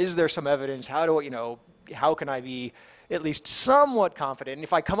saying, well, is there some evidence? How can I be at least somewhat confident? And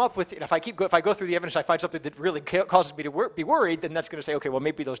if I come up with, if I go through the evidence, I find something that really causes me to be worried, then that's going to say, okay, well,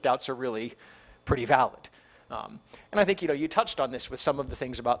 maybe those doubts are really pretty valid. And I think, you touched on this with some of the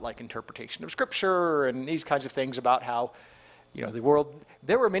things about like interpretation of Scripture and these kinds of things about how,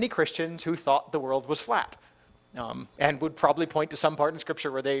 there were many Christians who thought the world was flat, and would probably point to some part in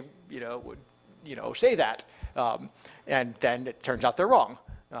Scripture where they, would, say that, and then it turns out they're wrong.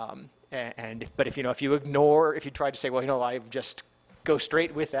 But if you try to say, well, I just go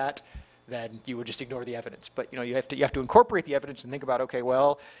straight with that, then you would just ignore the evidence. But you have to incorporate the evidence and think about, okay,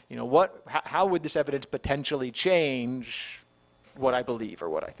 well, how would this evidence potentially change what I believe or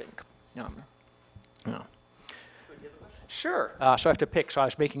what I think? Sure. So I have to pick. So I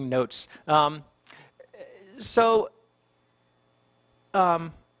was making notes. So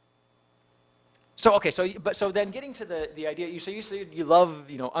then getting to the idea. You said you love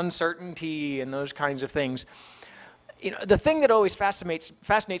uncertainty and those kinds of things. The thing that always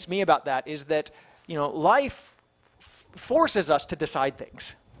fascinates me about that is that life forces us to decide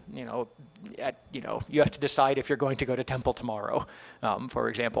things. You have to decide if you're going to go to temple tomorrow, for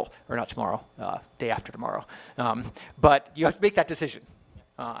example, or not tomorrow, day after tomorrow. But you have to make that decision,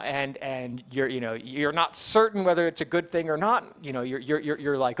 and you're not certain whether it's a good thing or not.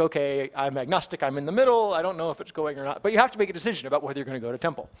 You're like, okay, I'm agnostic. I'm in the middle. I don't know if it's going or not. But you have to make a decision about whether you're going to go to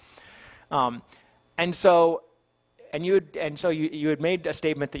temple. So you had made a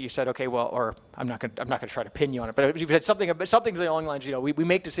statement that you said, okay, well, or I'm not going to try to pin you on it, but you said something along the lines, we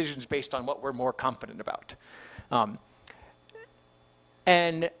make decisions based on what we're more confident about.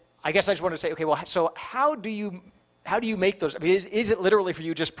 And I guess I just want to say, okay, well, so how do you make those? I mean, is it literally for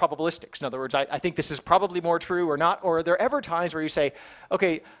you just probabilistics? In other words, I think this is probably more true or not, or are there ever times where you say,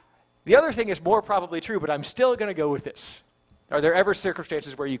 okay, the other thing is more probably true, but I'm still going to go with this? Are there ever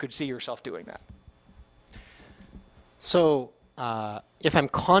circumstances where you could see yourself doing that? So if I'm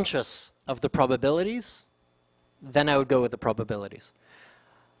conscious of the probabilities, then I would go with the probabilities.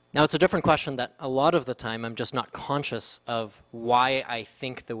 Now, it's a different question that a lot of the time I'm just not conscious of why I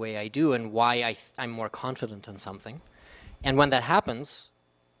think the way I do and why I'm more confident in something. And when that happens,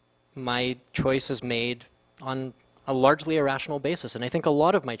 my choice is made on a largely irrational basis. And I think a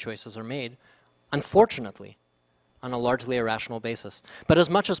lot of my choices are made, unfortunately, on a largely irrational basis. But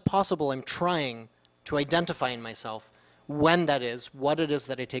as much as possible, I'm trying to identify in myself when that is, what it is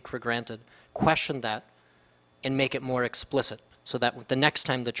that I take for granted, question that, and make it more explicit so that the next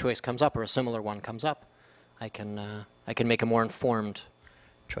time the choice comes up or a similar one comes up, I can make a more informed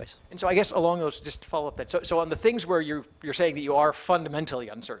choice. And so I guess along those, just to follow up that, so on the things where you're saying that you are fundamentally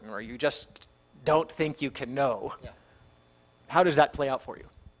uncertain, or you just don't think you can know. Yeah. How does that play out for you?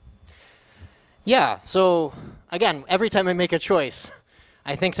 Yeah, so again, every time I make a choice,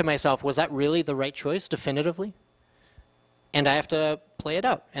 I think to myself, was that really the right choice definitively? And I have to play it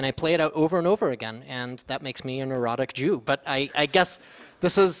out. And I play it out over and over again, and that makes me a neurotic Jew. But I guess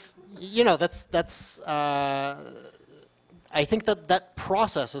this is, you know, I think that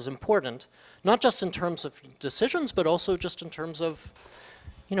process is important, not just in terms of decisions, but also just in terms of,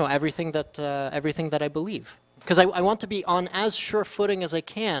 you know, everything that I believe. Because I want to be on as sure footing as I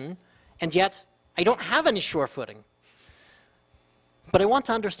can, and yet I don't have any sure footing. But I want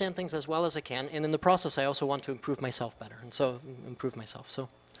to understand things as well as I can, and in the process I also want to improve myself better, and so improve myself. So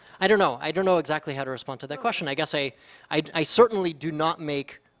I don't know. I don't know exactly how to respond to that question. I guess I certainly do not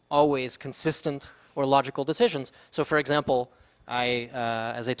make always consistent or logical decisions. So for example,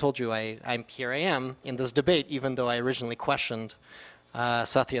 as I told you, here I am in this debate, even though I originally questioned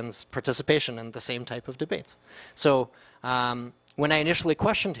Satyan's participation in the same type of debates. So when I initially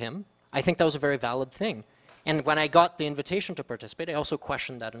questioned him, I think that was a very valid thing. And when I got the invitation to participate, I also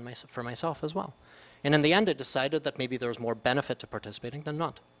questioned that for myself as well. And in the end, I decided that maybe there was more benefit to participating than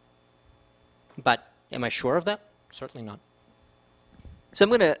not. But am I sure of that? Certainly not. So I'm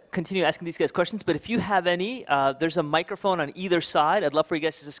going to continue asking these guys questions, but if you have any, there's a microphone on either side. I'd love for you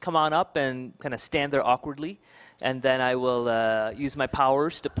guys to just come on up and kind of stand there awkwardly, and then I will use my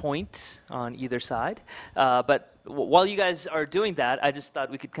powers to point on either side. But while you guys are doing that, I just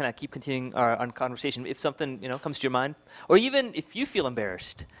thought we could kind of keep continuing our conversation. If something comes to your mind, or even if you feel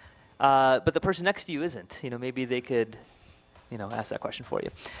embarrassed, but the person next to you isn't, maybe they could, ask that question for you.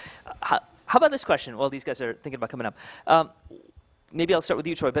 How about this question? While these guys are thinking about coming up. Maybe I'll start with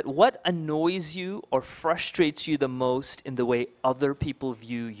you, Troy, but what annoys you or frustrates you the most in the way other people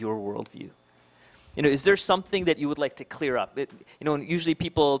view your worldview? Is there something that you would like to clear up? Usually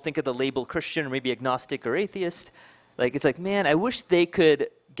people think of the label Christian or maybe agnostic or atheist. It's like, man, I wish they could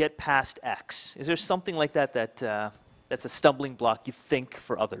get past X. Is there something like that that's a stumbling block you think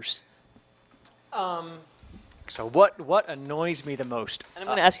for others? So what annoys me the most? And I'm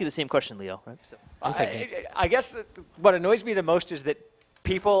going to ask you the same question, Leo. Right? So, I guess what annoys me the most is that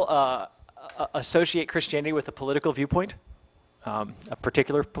people associate Christianity with a political viewpoint, a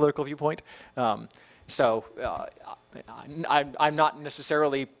particular political viewpoint. So I'm not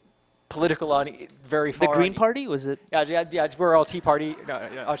necessarily political on very far. The Green Party, was it? Yeah, we're all Tea Party.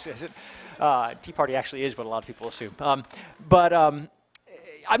 Tea Party actually is what a lot of people assume. But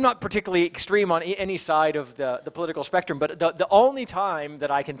I'm not particularly extreme on any side of the political spectrum, but the only time that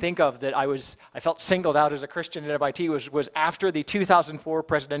I can think of that I felt singled out as a Christian at MIT was after the 2004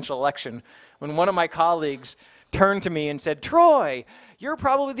 presidential election, when one of my colleagues turned to me and said, "Troy, you're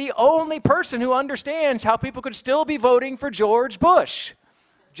probably the only person who understands how people could still be voting for George Bush,"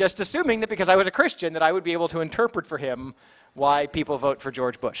 just assuming that because I was a Christian that I would be able to interpret for him why people vote for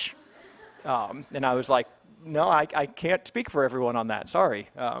George Bush. And I was like, no, I can't speak for everyone on that. Sorry.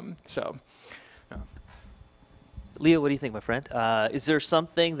 Leo, what do you think, my friend? Is there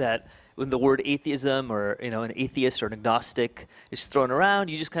something that when the word atheism or an atheist or an agnostic is thrown around,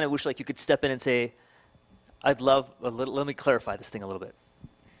 you just kind of wish like you could step in and say, "I'd love a little. Let me clarify this thing a little bit."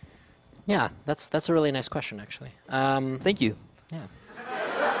 Yeah, that's a really nice question, actually. Thank you. Yeah.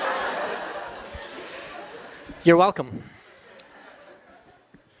 You're welcome.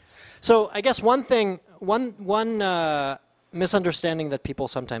 So I guess one misunderstanding that people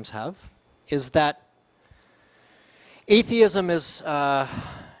sometimes have is that atheism is a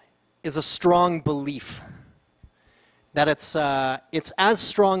strong belief. That it's as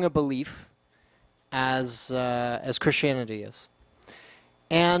strong a belief as Christianity is,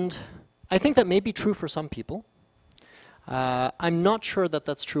 and I think that may be true for some people. I'm not sure that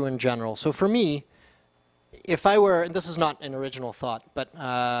that's true in general. So for me, if I were, and this is not an original thought, but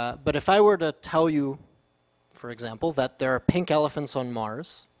if I were to tell you, for example, that there are pink elephants on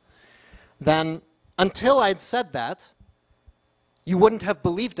Mars, then until I'd said that, you wouldn't have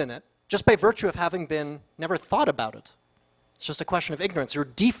believed in it just by virtue of having never thought about it. It's just a question of ignorance. Your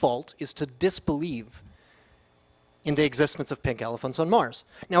default is to disbelieve in the existence of pink elephants on Mars.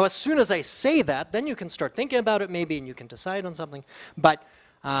 Now, as soon as I say that, then you can start thinking about it maybe, and you can decide on something. But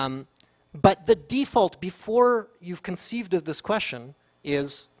the default before you've conceived of this question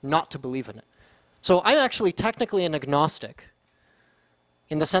is not to believe in it. So I'm actually technically an agnostic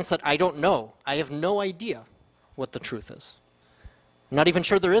in the sense that I don't know. I have no idea what the truth is. I'm not even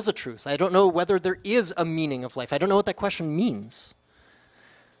sure there is a truth. I don't know whether there is a meaning of life. I don't know what that question means.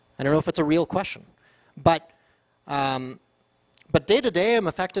 I don't know if it's a real question. But day to day, I'm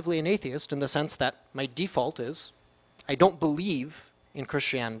effectively an atheist in the sense that my default is I don't believe in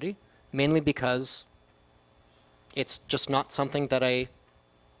Christianity, mainly because it's just not something that I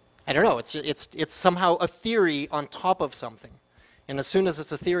don't know, it's somehow a theory on top of something. And as soon as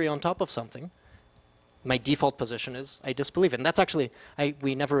it's a theory on top of something, my default position is I disbelieve it. And that's actually,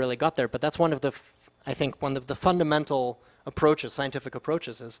 we never really got there, but that's one of the, I think, one of the fundamental approaches, scientific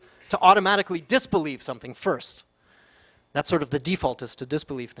approaches, is to automatically disbelieve something first. That's sort of the default, is to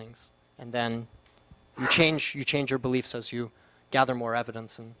disbelieve things. And then you change your beliefs as you gather more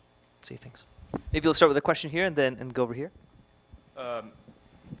evidence and see things. Maybe we'll start with a question here and then go over here.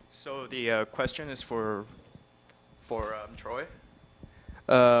 So the question is for Troy.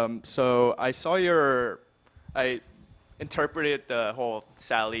 So I saw I interpreted the whole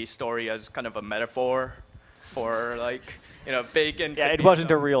Sally story as kind of a metaphor for, like, you know, bacon. Yeah, it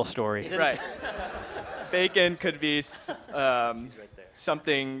wasn't a real story. Right. Bacon could be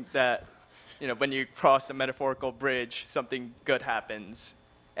something that, you know, when you cross a metaphorical bridge, something good happens.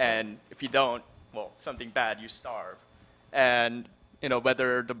 And if you don't, well, something bad, you starve. And, you know,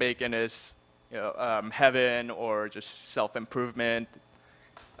 whether the bacon is, you know, heaven or just self-improvement.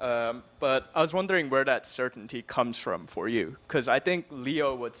 But I was wondering where that certainty comes from for you. Because I think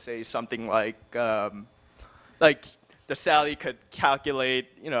Leo would say something like the Sally could calculate,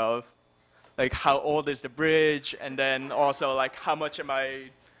 you know, like how old is the bridge, and then also like how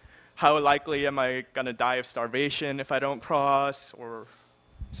likely am I gonna die of starvation if I don't cross, or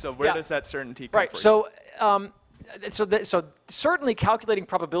so where does that certainty come from? Right. So certainly calculating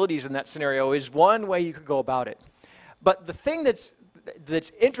probabilities in that scenario is one way you could go about it. But the thing that's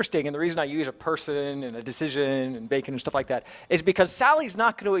interesting, and the reason I use a person and a decision and bacon and stuff like that, is because Sally's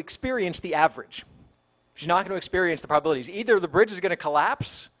not going to experience the average. She's not going to experience the probabilities. Either the bridge is going to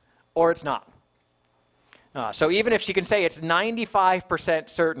collapse or it's not. So even if she can say it's 95%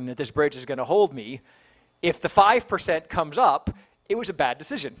 certain that this bridge is going to hold me, if the 5% comes up, it was a bad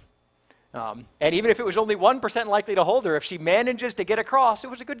decision. And even if it was only 1% likely to hold her, if she manages to get across, it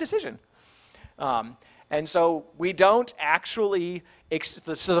was a good decision. And so we don't actually,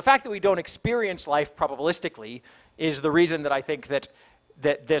 so the fact that we don't experience life probabilistically is the reason that I think that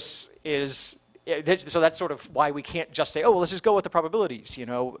this is, so that's sort of why we can't just say, oh, well, let's just go with the probabilities. You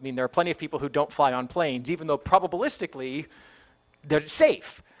know, I mean, there are plenty of people who don't fly on planes, even though probabilistically they're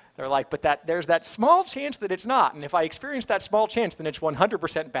safe. They're like, but there's that small chance that it's not. And if I experience that small chance, then it's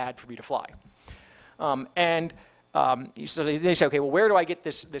 100% bad for me to fly. So they say, okay, well, where do I get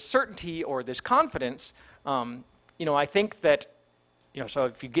this certainty or this confidence? You know, I think that, you know, so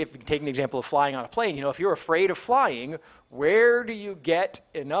if you take an example of flying on a plane, you know, if you're afraid of flying, where do you get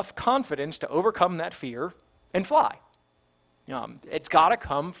enough confidence to overcome that fear and fly? It's got to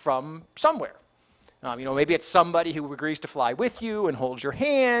come from somewhere. You know, maybe it's somebody who agrees to fly with you and holds your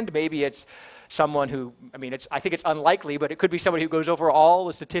hand. Maybe it's someone who, I mean, I think it's unlikely, but it could be somebody who goes over all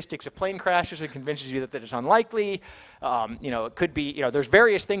the statistics of plane crashes and convinces you that it's unlikely. You know, it could be, you know, there's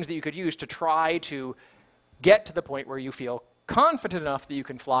various things that you could use to try to get to the point where you feel confident enough that you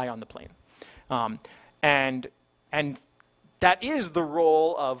can fly on the plane. And that is the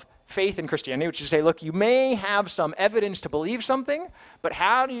role of faith in Christianity, which is to say, look, you may have some evidence to believe something, but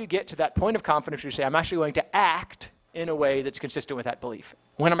how do you get to that point of confidence where you say, I'm actually going to act in a way that's consistent with that belief?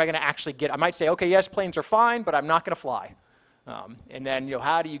 When am I going to actually I might say, okay, yes, planes are fine, but I'm not going to fly. And then, you know,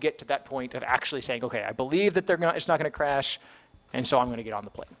 how do you get to that point of actually saying, okay, I believe that it's not going to crash, and so I'm going to get on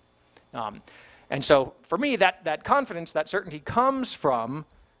the plane. And so for me, that confidence, that certainty comes from,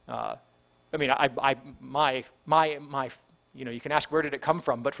 I mean, you know, you can ask where did it come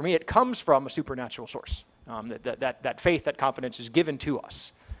from, but for me, it comes from a supernatural source. That faith, that confidence is given to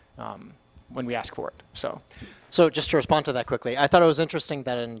us when we ask for it. So just to respond to that quickly, I thought it was interesting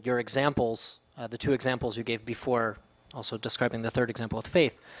that in your examples, the two examples you gave before, also describing the third example with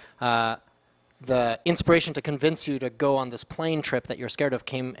faith, the inspiration to convince you to go on this plane trip that you're scared of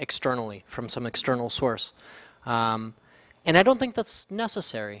came externally, from some external source. And I don't think that's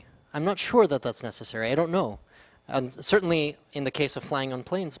necessary. I'm not sure that that's necessary. I don't know. And certainly in the case of flying on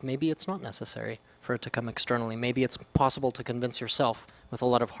planes, maybe it's not necessary for it to come externally. Maybe it's possible to convince yourself with a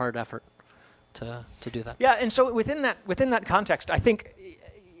lot of hard effort to do that. Yeah, and so within that context, I think,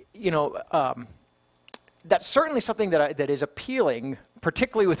 you know, that's certainly something that is appealing,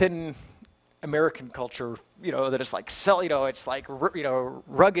 particularly within American culture. You know, that it's like it's like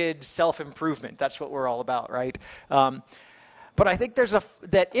rugged self-improvement. That's what we're all about, right? But I think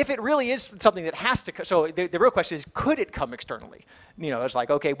that if it really is something that has to, so the real question is, could it come externally? You know, it's like,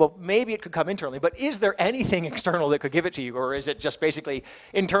 okay, well, maybe it could come internally, but is there anything external that could give it to you, or is it just basically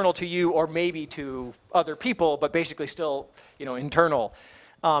internal to you, or maybe to other people, but basically still, you know, internal?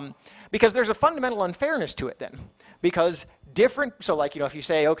 Because there's a fundamental unfairness to it then, because different, so like, if you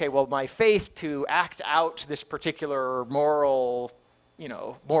say, okay, well, my faith to act out this particular moral,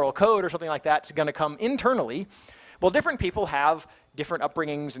 moral code or something like that is going to come internally. Well, different people have different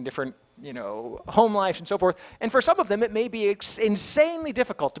upbringings and different, home lives and so forth. And for some of them, it may be insanely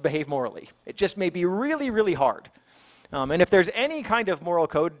difficult to behave morally. It just may be really, really hard. And if there's any kind of moral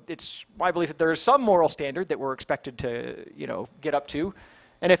code, it's my belief that there is some moral standard that we're expected to, get up to.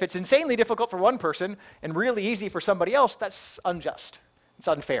 And if it's insanely difficult for one person and really easy for somebody else, that's unjust. It's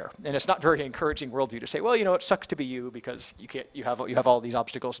unfair, and it's not very encouraging worldview to say, well, it sucks to be you because you have all these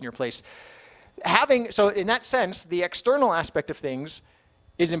obstacles in your place. So in that sense, the external aspect of things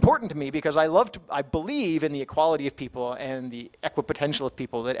is important to me because I believe in the equality of people and the equipotential of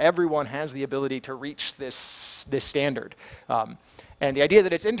people, that everyone has the ability to reach this standard. And the idea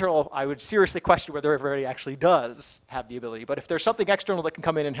that it's internal, I would seriously question whether everybody actually does have the ability. But if there's something external that can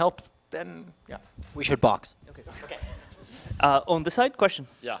come in and help, then yeah. We should box. Okay. On this side, question.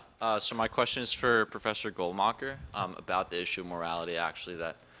 Yeah, so my question is for Professor Goldmakher about the issue of morality, actually,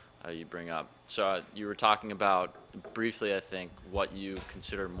 that you bring up. So you were talking about, briefly, I think, what you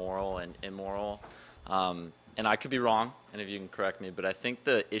consider moral and immoral. And I could be wrong, and if you can correct me, but I think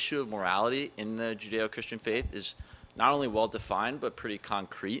the issue of morality in the Judeo-Christian faith is not only well-defined, but pretty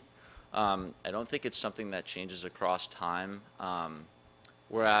concrete. I don't think it's something that changes across time,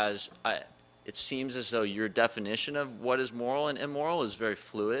 whereas it seems as though your definition of what is moral and immoral is very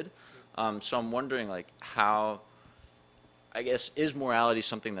fluid. So I'm wondering, how, I guess, is morality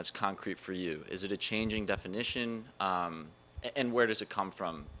something that's concrete for you? Is it a changing definition? And where does it come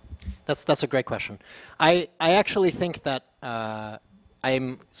from? That's a great question. I actually think that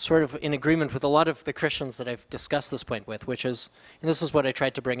I'm sort of in agreement with a lot of the Christians that I've discussed this point with, which is, and this is what I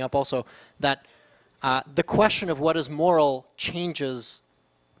tried to bring up also, that the question of what is moral changes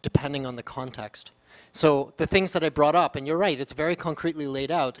depending on the context. So the things that I brought up, and you're right, it's very concretely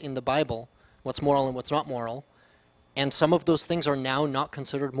laid out in the Bible, what's moral and what's not moral, and some of those things are now not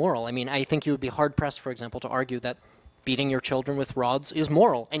considered moral. I mean, I think you would be hard-pressed, for example, to argue that beating your children with rods is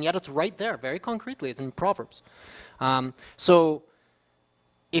moral, and yet it's right there, very concretely, it's in Proverbs. So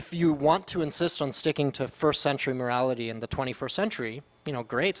if you want to insist on sticking to first century morality in the 21st century,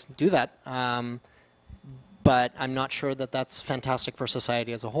 great, do that. But I'm not sure that that's fantastic for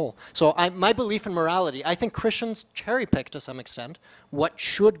society as a whole. So my belief in morality, I think Christians cherry pick to some extent what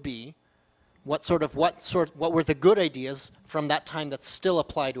should be, what were the good ideas from that time that still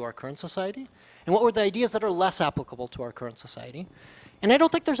apply to our current society, and what were the ideas that are less applicable to our current society. And I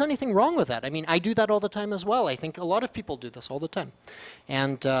don't think there's anything wrong with that. I mean, I do that all the time as well. I think a lot of people do this all the time.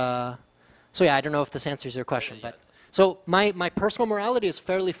 And so yeah, I don't know if this answers your question. But so my personal morality is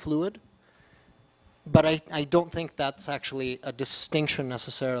fairly fluid, but I don't think that's actually a distinction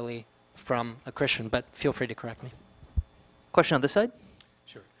necessarily from a Christian. But feel free to correct me. Question on this side?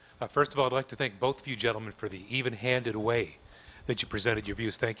 Sure. First of all, I'd like to thank both of you gentlemen for the even-handed way that you presented your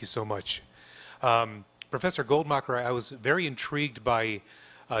views. Thank you so much. Professor Goldmakher, I was very intrigued by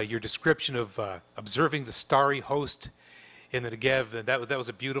your description of observing the starry host in the Negev, and that was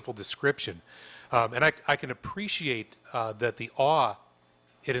a beautiful description. And I can appreciate that the awe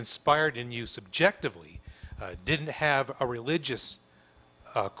it inspired in you subjectively didn't have a religious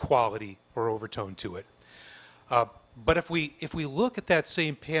quality or overtone to it. But if we look at that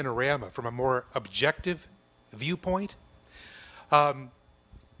same panorama from a more objective viewpoint,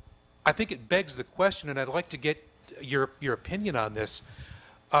 I think it begs the question, and I'd like to get your opinion on this.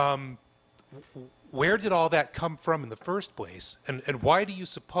 Where did all that come from in the first place, and why do you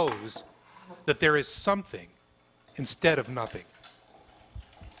suppose that there is something instead of nothing?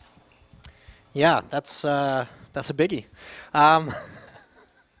 Yeah, that's a biggie.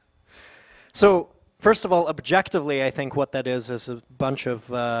 So first of all, objectively, I think what that is a bunch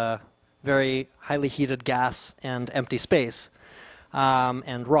of very highly heated gas and empty space.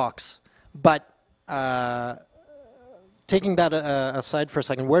 And rocks. But taking that aside for a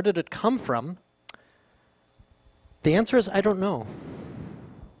second, where did it come from? The answer is I don't know.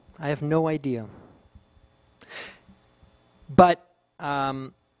 I have no idea. But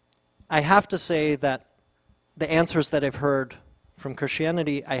I have to say that the answers that I've heard from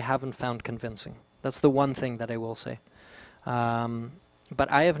Christianity, I haven't found convincing. That's the one thing that I will say.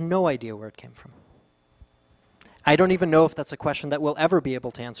 But I have no idea where it came from. I don't even know if that's a question that we'll ever be able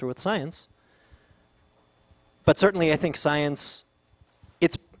to answer with science. But certainly I think science,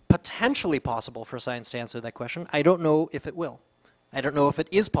 it's potentially possible for science to answer that question. I don't know if it will. I don't know if it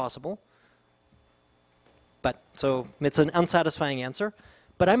is possible. But so it's an unsatisfying answer.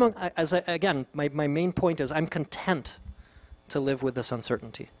 But again, my main point is I'm content to live with this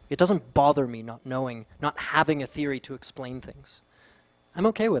uncertainty. It doesn't bother me not knowing, not having a theory to explain things. I'm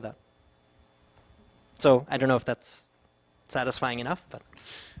okay with that. So I don't know if that's satisfying enough, but.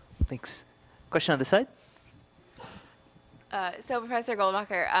 Thanks. Question on this side? So Professor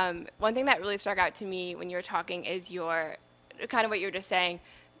Goldmakher, one thing that really struck out to me when you were talking is your, kind of what you were just saying,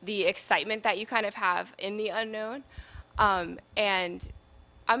 the excitement that you kind of have in the unknown. And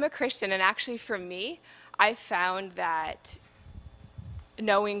I'm a Christian, and actually for me, I found that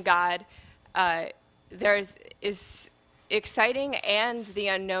knowing God is exciting, and the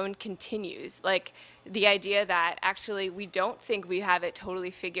unknown continues. Like the idea that actually we don't think we have it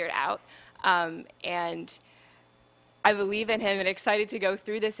totally figured out, and I believe in him and excited to go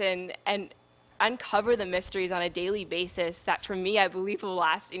through this and uncover the mysteries on a daily basis that for me I believe will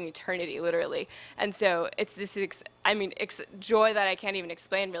last in eternity, literally. And so it's this joy that I can't even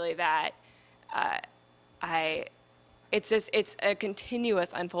explain, really, that it's a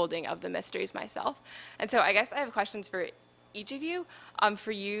continuous unfolding of the mysteries myself. And so I guess I have questions for each of you.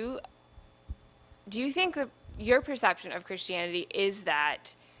 For you, do you think that your perception of Christianity is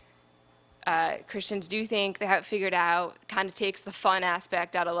that Christians do think they have it figured out, kind of takes the fun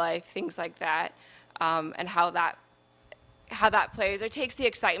aspect out of life, things like that, and how that plays, or takes the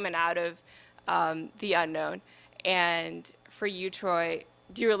excitement out of the unknown? And for you, Troy,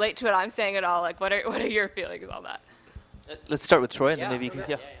 do you relate to what I'm saying at all? Like, what are your feelings on that? Let's start with Troy, and then maybe you can.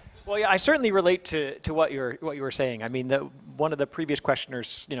 Yeah. Well, yeah, I certainly relate to what you were saying. I mean, one of the previous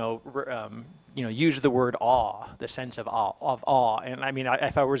questioners, used the word awe, the sense of awe. And I mean,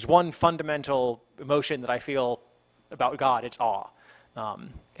 if there was one fundamental emotion that I feel about God, it's awe,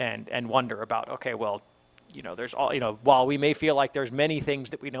 and wonder about. Okay, well, there's all. While we may feel like there's many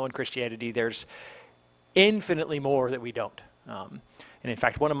things that we know in Christianity, there's infinitely more that we don't. And in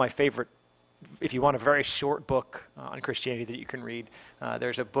fact, one of my favorite, if you want a very short book on Christianity that you can read,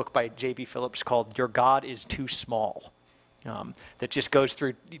 there's a book by J.B. Phillips called Your God is Too Small, that just goes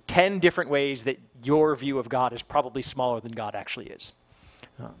through 10 different ways that your view of God is probably smaller than God actually is.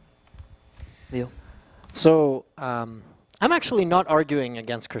 Leo? So I'm actually not arguing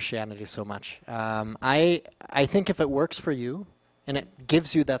against Christianity so much. I think if it works for you, and it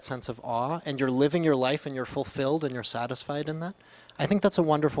gives you that sense of awe, and you're living your life and you're fulfilled and you're satisfied in that, I think that's a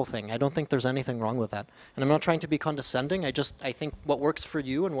wonderful thing. I don't think there's anything wrong with that. And I'm not trying to be condescending. I think what works for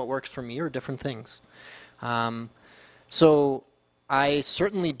you and what works for me are different things. So I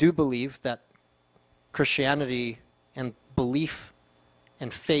certainly do believe that Christianity and belief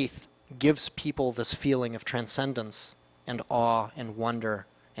and faith gives people this feeling of transcendence and awe and wonder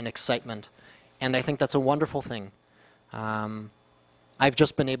and excitement. And I think that's a wonderful thing. I've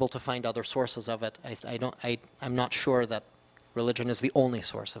just been able to find other sources of it. I'm not sure that religion is the only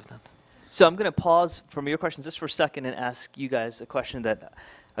source of that. So I'm going to pause from your questions just for a second and ask you guys a question that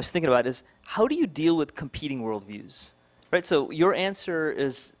I was thinking about is, how do you deal with competing worldviews? Right, so your answer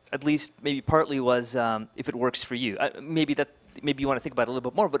is, at least maybe partly, was if it works for you. Maybe you want to think about it a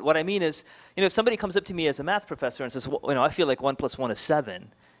little bit more, but what I mean is, if somebody comes up to me as a math professor and says, well, I feel like 1 + 1 is 7,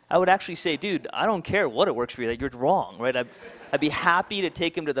 I would actually say, dude, I don't care what it works for you, that you're wrong, right? I'd be happy to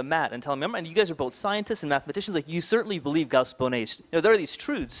take him to the mat and tell him, and you guys are both scientists and mathematicians, like you certainly believe Gauss Bonnet. There are these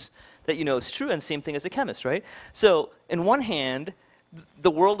truths that you know is true, and same thing as a chemist, right? So, in one hand,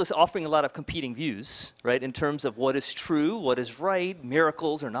 the world is offering a lot of competing views, right, in terms of what is true, what is right,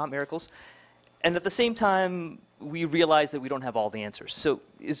 miracles or not miracles. And at the same time, we realize that we don't have all the answers. So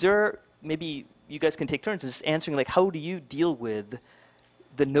is there, maybe you guys can take turns just answering, like, how do you deal with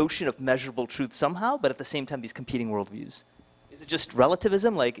the notion of measurable truth somehow, but at the same time these competing worldviews? Is it just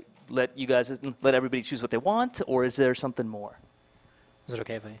relativism, like let everybody choose what they want, or is there something more? Is it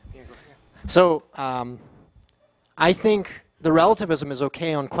okay if I? Yeah, go ahead. So I think the relativism is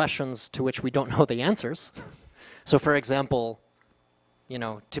okay on questions to which we don't know the answers. So for example,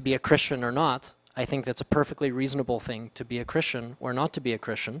 to be a Christian or not, I think that's a perfectly reasonable thing to be a Christian or not to be a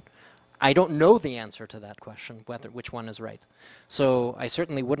Christian. I don't know the answer to that question, which one is right. So I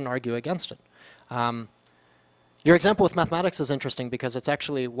certainly wouldn't argue against it. Your example with mathematics is interesting because it's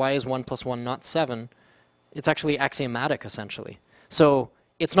actually, why is 1 + 1 not 7? It's actually axiomatic, essentially. So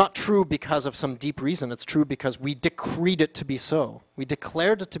it's not true because of some deep reason. It's true because we decreed it to be so. We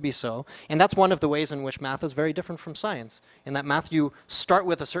declared it to be so. And that's one of the ways in which math is very different from science. In that math, you start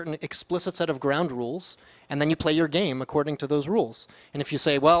with a certain explicit set of ground rules, and then you play your game according to those rules. And if you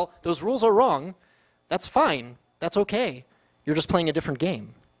say, well, those rules are wrong, that's fine. That's okay. You're just playing a different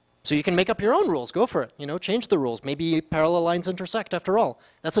game. So you can make up your own rules. Go for it. Change the rules. Maybe parallel lines intersect after all.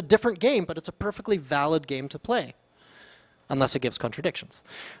 That's a different game, but it's a perfectly valid game to play. Unless it gives contradictions.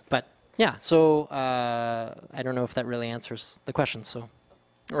 But, Yeah, so I don't know if that really answers the question, so.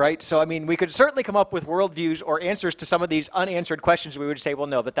 Right? So, I mean, we could certainly come up with worldviews or answers to some of these unanswered questions. We would say, well,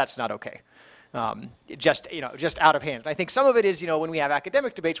 no, but that's not okay. Just out of hand. And I think some of it is, when we have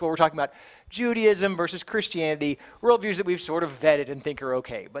academic debates where we're talking about Judaism versus Christianity, worldviews that we've sort of vetted and think are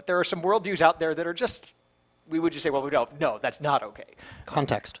okay. But there are some worldviews out there that are just, we would just say, well, no, that's not okay.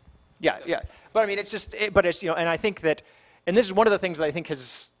 Context. Yeah. But I mean, it's just, and I think that, and this is one of the things that I think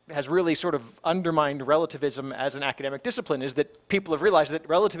has really sort of undermined relativism as an academic discipline, is that people have realized that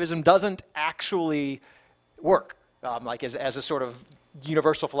relativism doesn't actually work, like as a sort of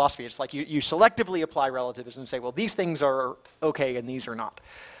universal philosophy. It's like you selectively apply relativism and say, well, these things are okay and these are not.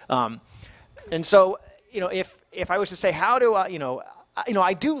 And so, if I was to say, how do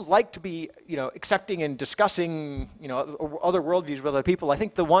I do like to be, accepting and discussing, other worldviews with other people. I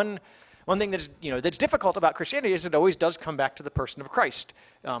think the one thing that's difficult about Christianity is it always does come back to the person of Christ,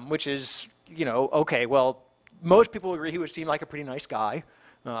 which is, okay, well, most people agree he would seem like a pretty nice guy.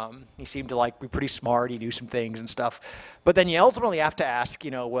 He seemed to be pretty smart. He knew some things and stuff. But then you ultimately have to ask,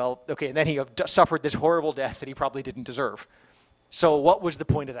 well, okay, and then he suffered this horrible death that he probably didn't deserve. So what was the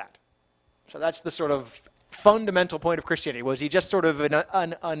point of that? So that's the sort of fundamental point of Christianity. Was he just sort of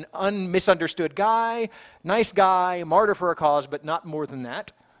an unmisunderstood guy, nice guy, martyr for a cause, but not more than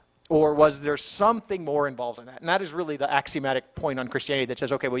that? Or was there something more involved in that? And that is really the axiomatic point on Christianity that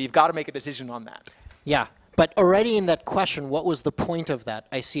says, okay, well, you've got to make a decision on that. Yeah, but already in that question, what was the point of that?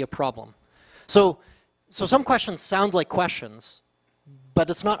 I see a problem. So some questions sound like questions, but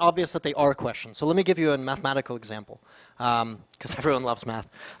it's not obvious that they are questions. So let me give you a mathematical example, because everyone loves math.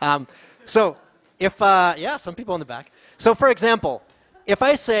 So if, yeah, some people in the back. So for example, if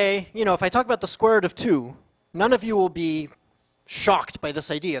I say, if I talk about the square root of 2, none of you will be shocked by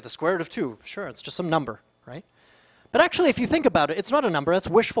this idea, the square root of 2. Sure, it's just some number, right? But actually, if you think about it, it's not a number, it's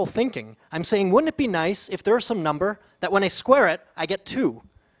wishful thinking. I'm saying, wouldn't it be nice if there was some number that when I square it, I get 2?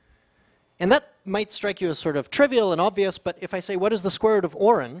 And that might strike you as sort of trivial and obvious, but if I say, what is the square root of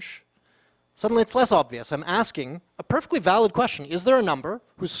orange? Suddenly it's less obvious. I'm asking a perfectly valid question. Is there a number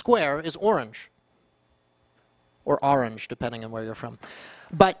whose square is orange? Or orange, depending on where you're from.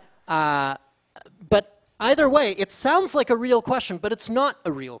 But either way, it sounds like a real question, but it's not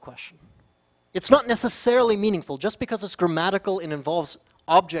a real question. It's not necessarily meaningful. Just because it's grammatical and involves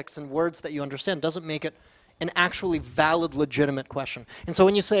objects and words that you understand doesn't make it an actually valid, legitimate question. And so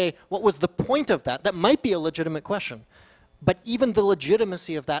when you say, what was the point of that? That might be a legitimate question. But even the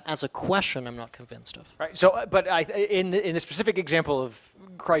legitimacy of that as a question, I'm not convinced of. Right. So, but in the specific example of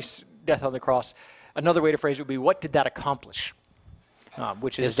Christ's death on the cross, another way to phrase it would be, what did that accomplish?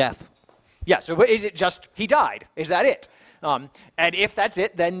 Which is death. Yeah, so is it just he died? Is that it? And if that's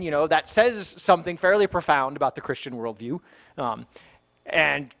it, then that says something fairly profound about the Christian worldview,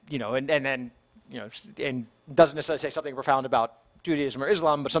 and doesn't necessarily say something profound about Judaism or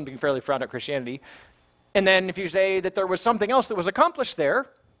Islam, but something fairly profound about Christianity. And then if you say that there was something else that was accomplished there,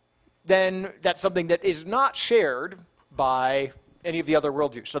 then that's something that is not shared by any of the other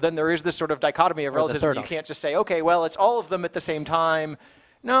worldviews. So then there is this sort of dichotomy of relativism. You can't just say, okay, well, it's all of them at the same time.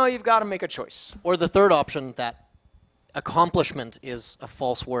 No, you've got to make a choice. Or the third option, that accomplishment is a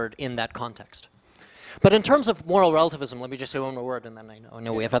false word in that context. But in terms of moral relativism, let me just say one more word, and then I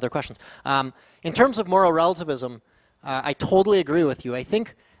know we have other questions. In terms of moral relativism, I totally agree with you. I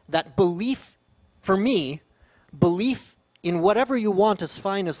think that belief, for me, belief in whatever you want is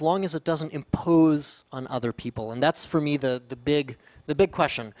fine as long as it doesn't impose on other people. And that's, for me, the big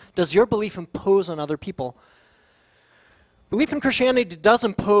question. Does your belief impose on other people? Belief in Christianity does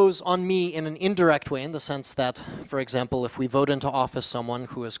impose on me in an indirect way, in the sense that, for example, if we vote into office someone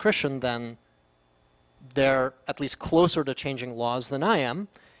who is Christian, then they're at least closer to changing laws than I am,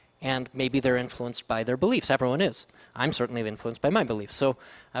 and maybe they're influenced by their beliefs. Everyone is. I'm certainly influenced by my beliefs, so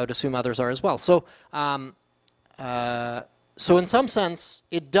I would assume others are as well. So, so in some sense,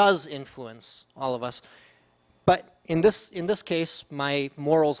 it does influence all of us. But in this case, my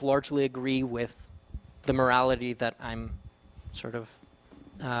morals largely agree with the morality that I'm sort of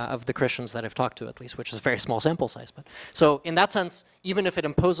the Christians that I've talked to, at least, which is a very small sample size. But so in that sense, even if it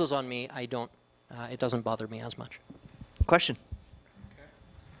imposes on me, it doesn't bother me as much. Question.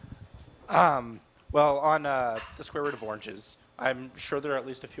 Okay. Well, on the square root of oranges, I'm sure there are at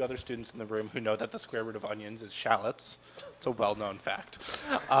least a few other students in the room who know that the square root of onions is shallots. It's a well-known fact.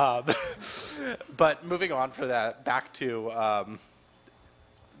 But moving on for that, back to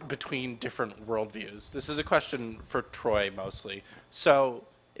between different worldviews. This is a question for Troy mostly. So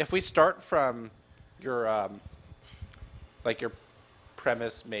if we start from your your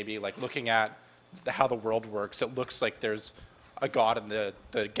premise, maybe like looking at how the world works, it looks like there's a God in the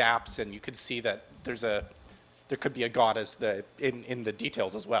gaps, and you could see that there could be a God as in the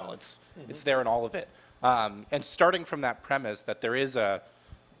details as well. It's there in all of it. And starting from that premise that there is a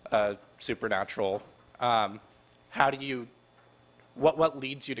supernatural, what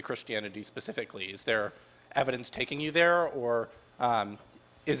leads you to Christianity specifically? Is there evidence taking you there, or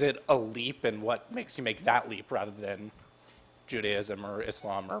is it a leap, and what makes you make that leap rather than Judaism or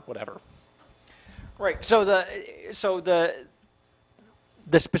Islam or whatever? Right. So the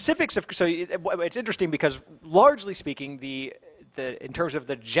specifics of it's interesting because largely speaking, in terms of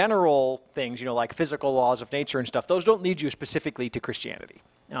the general things, like physical laws of nature and stuff, those don't lead you specifically to Christianity.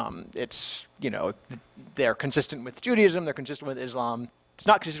 It's they're consistent with Judaism, they're consistent with Islam. It's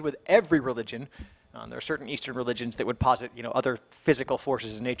not consistent with every religion. There are certain Eastern religions that would posit other physical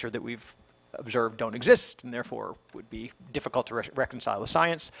forces in nature that we've observed don't exist, and therefore would be difficult to reconcile with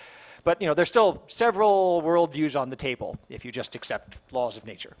science. But there's still several worldviews on the table if you just accept laws of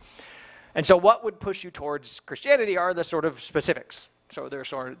nature. And so what would push you towards Christianity are the sort of specifics. So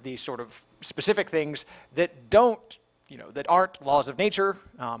there's these sort of specific things that that aren't laws of nature.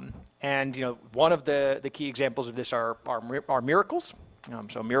 And one of the key examples of this are miracles.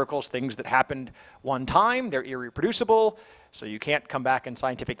 So miracles, things that happened one time, they're irreproducible. So you can't come back and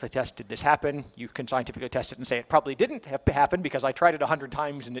scientifically test, did this happen? You can scientifically test it and say it probably didn't happen because I tried it 100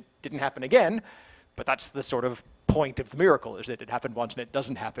 times and it didn't happen again. But that's the sort of point of the miracle, is that it happened once and it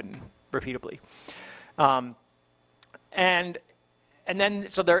doesn't happen repeatably. And then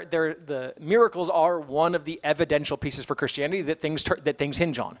the miracles are one of the evidential pieces for Christianity that things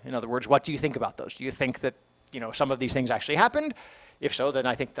hinge on. In other words, what do you think about those? Do you think that some of these things actually happened? If so, then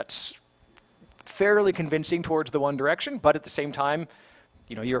I think that's fairly convincing towards the one direction. But at the same time,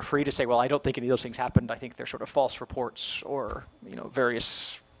 you're free to say, well, I don't think any of those things happened. I think they're sort of false reports, or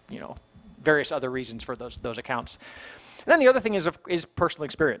various other reasons for those accounts. And then the other thing is personal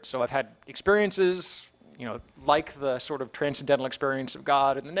experience. So I've had experiences, like the sort of transcendental experience of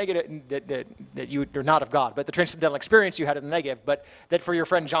God and the negative, that you are not of God, but the transcendental experience you had in the negative, but that for your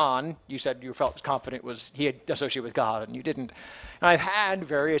friend John, you said you felt confident he had associated with God and you didn't. And I've had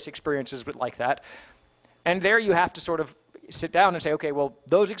various experiences like that. And there you have to sort of sit down and say, okay, well,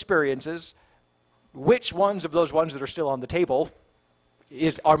 those experiences, which ones of those ones that are still on the table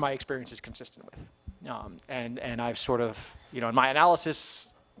are my experiences consistent with? And I've sort of, in my analysis,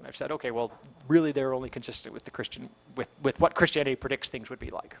 I've said, okay, well, really they're only consistent with with what Christianity predicts things would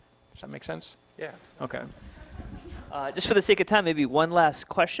be like. Does that make sense? Yeah. Okay. Just for the sake of time, maybe one last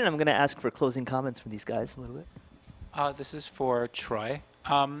question. I'm going to ask for closing comments from these guys a little bit. This is for Troy.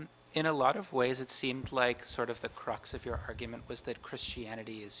 In a lot of ways, it seemed like sort of the crux of your argument was that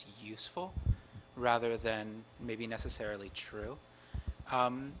Christianity is useful rather than maybe necessarily true.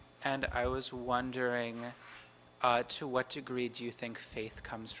 And I was wondering, to what degree do you think faith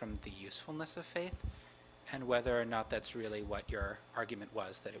comes from the usefulness of faith, and whether or not that's really what your argument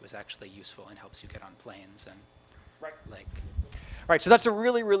was, that it was actually useful and helps you get on planes and Right, so that's a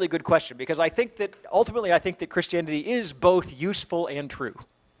really, really good question, because ultimately I think that Christianity is both useful and true.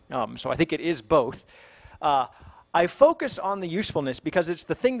 So I think it is both. I focus on the usefulness because it's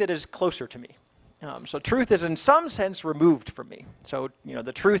the thing that is closer to me. So truth is in some sense removed from me. So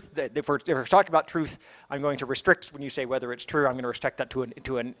the truth, if we're talking about truth, I'm going to restrict, when you say whether it's true, I'm going to restrict that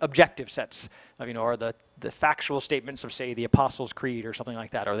to an objective sense. Or the factual statements of, say, the Apostles' Creed or something like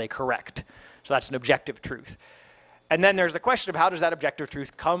that. Are they correct? So that's an objective truth. And then there's the question of how does that objective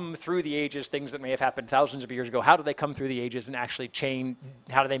truth come through the ages, things that may have happened thousands of years ago. How do they come through the ages and actually change?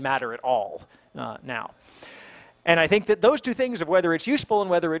 How do they matter at all now? And I think that those two things of whether it's useful and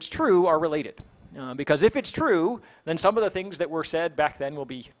whether it's true are related. Because if it's true, then some of the things that were said back then will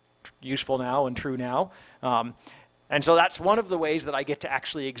be useful now and true now. And so that's one of the ways that I get to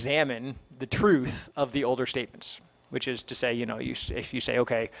actually examine the truth of the older statements, which is to say, if you say,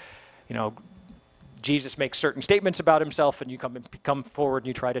 okay, Jesus makes certain statements about himself, and you come forward and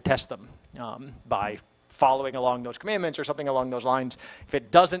you try to test them by following along those commandments or something along those lines. If it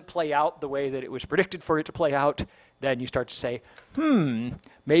doesn't play out the way that it was predicted for it to play out, then you start to say,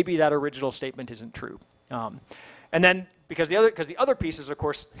 maybe that original statement isn't true. And then because the other piece is, of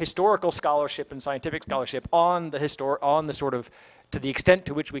course, historical scholarship and scientific scholarship on the sort of, to the extent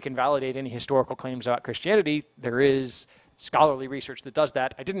to which we can validate any historical claims about Christianity, there is scholarly research that does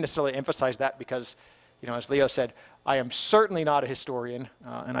that. I didn't necessarily emphasize that because, as Leo said, I am certainly not a historian,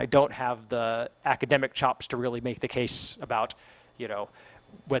 and I don't have the academic chops to really make the case about,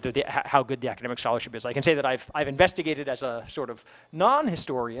 how good the academic scholarship is. I can say that I've investigated as a sort of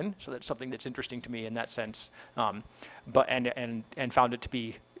non-historian, so that's something that's interesting to me in that sense, but found it to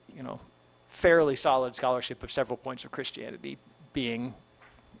be, fairly solid scholarship of several points of Christianity. being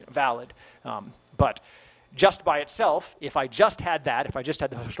valid. But just by itself, if I just had that, if I just had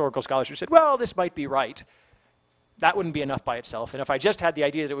the historical scholarship said, well, this might be right, that wouldn't be enough by itself. And if I just had the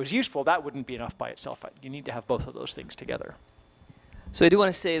idea that it was useful, that wouldn't be enough by itself. You need to have both of those things together. So I do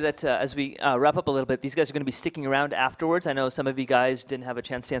want to say that as we wrap up a little bit, these guys are going to be sticking around afterwards. I know some of you guys didn't have a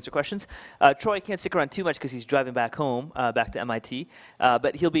chance to answer questions. Troy can't stick around too much because he's driving back home, back to MIT.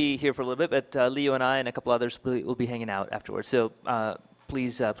 But he'll be here for a little bit. But Leo and I and a couple others will be hanging out afterwards. So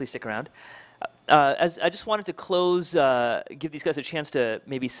please stick around. As I just wanted to close, give these guys a chance to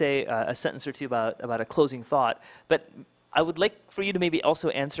maybe say a sentence or two about a closing thought. But I would like for you to maybe also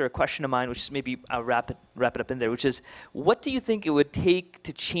answer a question of mine, which is maybe I'll wrap it up in there, which is, what do you think it would take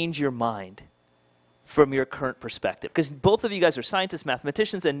to change your mind from your current perspective? Because both of you guys are scientists,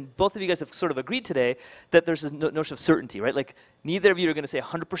 mathematicians, and both of you guys have sort of agreed today that there's a notion of certainty, right? Like, neither of you are going to say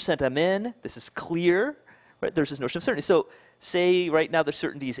 100% I'm in, this is clear, right? There's this notion of certainty. So say right now the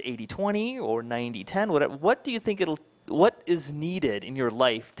certainty is 80-20 or 90-10, whatever. What do you think what is needed in your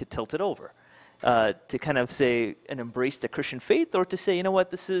life to tilt it over? To kind of say and embrace the Christian faith, or to say, you know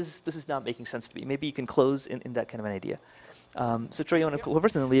what, this is not making sense to me. Maybe you can close in that kind of an idea. So Troy, you want to go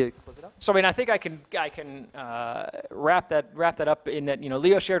first, and then Leo close it up? So I mean, I think I can wrap that up in that,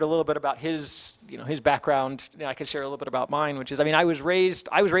 Leo shared a little bit about his background. I can share a little bit about mine, which is, I mean, I was raised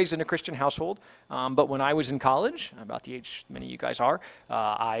in a Christian household, but when I was in college, about the age many of you guys are,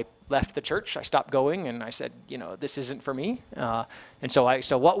 I left the church. I stopped going, and I said, this isn't for me. And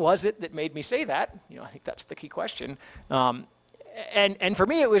so what was it that made me say that? I think that's the key question. And for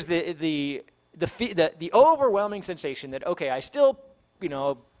me, it was the overwhelming sensation that, okay, I still,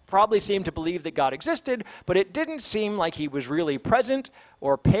 probably seemed to believe that God existed, but it didn't seem like he was really present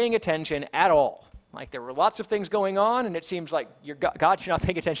or paying attention at all. Like, there were lots of things going on, and it seems like God, you're not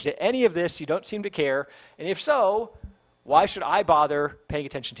paying attention to any of this. You don't seem to care. And if so, why should I bother paying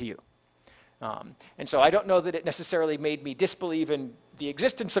attention to you? And so I don't know that it necessarily made me disbelieve in the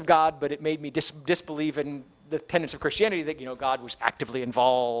existence of God, but it made me disbelieve in the tenets of Christianity that, God was actively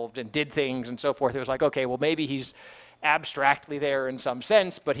involved and did things and so forth. It was like, okay, well, maybe he's abstractly there in some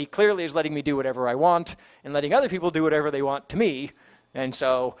sense, but he clearly is letting me do whatever I want and letting other people do whatever they want to me. And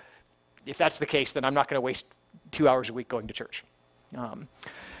so if that's the case, then I'm not going to waste 2 hours a week going to church. Yeah.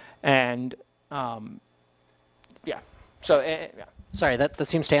 So, yeah. Sorry, that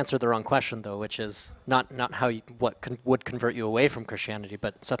seems to answer the wrong question, though, which is not how what would convert you away from Christianity,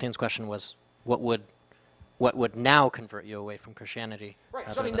 but Satyan's question was, what would now convert you away from Christianity?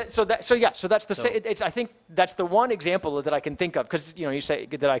 Right. So I mean, so that's the. I think that's the one example that I can think of, because you say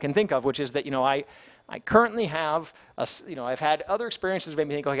that I can think of, which is that I currently have I've had other experiences that made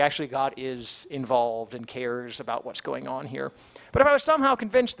me think, okay, actually God is involved and cares about what's going on here. But if I was somehow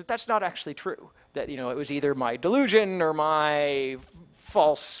convinced that that's not actually true, that it was either my delusion or my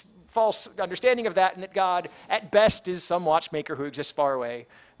false understanding of that, and that God at best is some watchmaker who exists far away,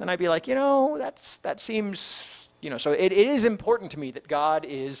 then I'd be like, that seems, so it is important to me that God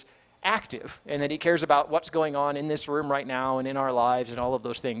is active and that he cares about what's going on in this room right now and in our lives and all of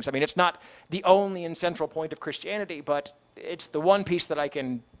those things. I mean, it's not the only and central point of Christianity, but it's the one piece that I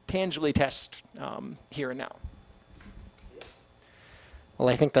can tangibly test here and now. Well,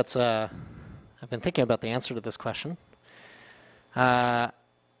 I think that's, I've been thinking about the answer to this question. And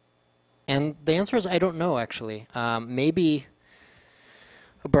the answer is, I don't know, actually. Maybe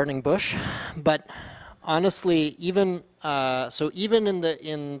a burning bush, but honestly, even in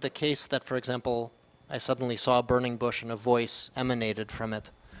the case that, for example, I suddenly saw a burning bush and a voice emanated from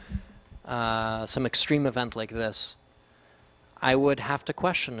it, some extreme event like this, I would have to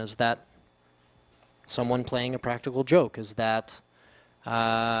question: is that someone playing a practical joke? Is that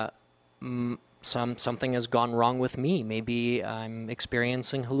something has gone wrong with me? Maybe I'm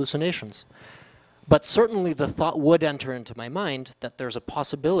experiencing hallucinations. But certainly the thought would enter into my mind that there's a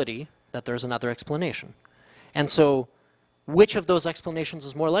possibility that there's another explanation. And so which of those explanations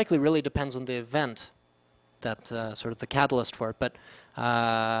is more likely really depends on the event, that sort of the catalyst for it.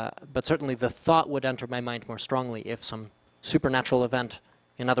 But certainly the thought would enter my mind more strongly if some supernatural event,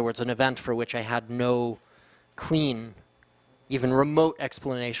 in other words, an event for which I had no clean, even remote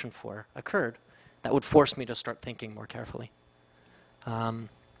explanation for, occurred, that would force me to start thinking more carefully.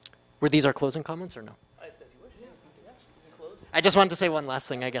 Were these our closing comments or no? I just wanted to say one last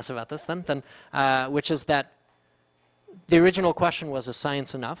thing, I guess, about this then, which is that the original question was, is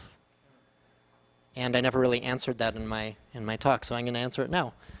science enough? And I never really answered that in my talk, so I'm going to answer it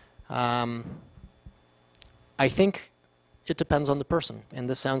now. I think it depends on the person, and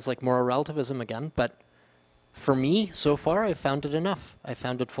this sounds like moral relativism again, but for me, so far, I've found it enough. I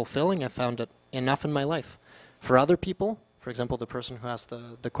found it fulfilling. I found it enough in my life. For other people, for example, the person who asked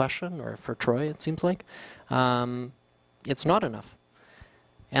the question, or for Troy, it seems like, it's not enough.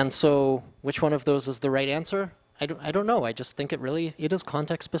 And so which one of those is the right answer? I don't know. I just think it is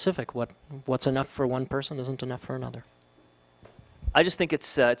context specific. What's enough for one person isn't enough for another. I just think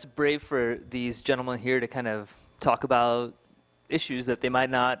it's brave for these gentlemen here to kind of talk about issues that they might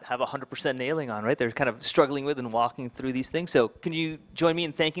not have 100% nailing on, right? They're kind of struggling with and walking through these things. So can you join me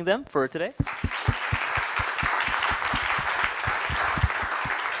in thanking them for today?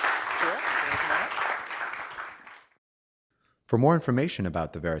 For more information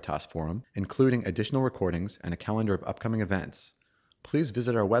about the Veritas Forum, including additional recordings and a calendar of upcoming events, please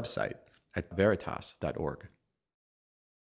visit our website at veritas.org.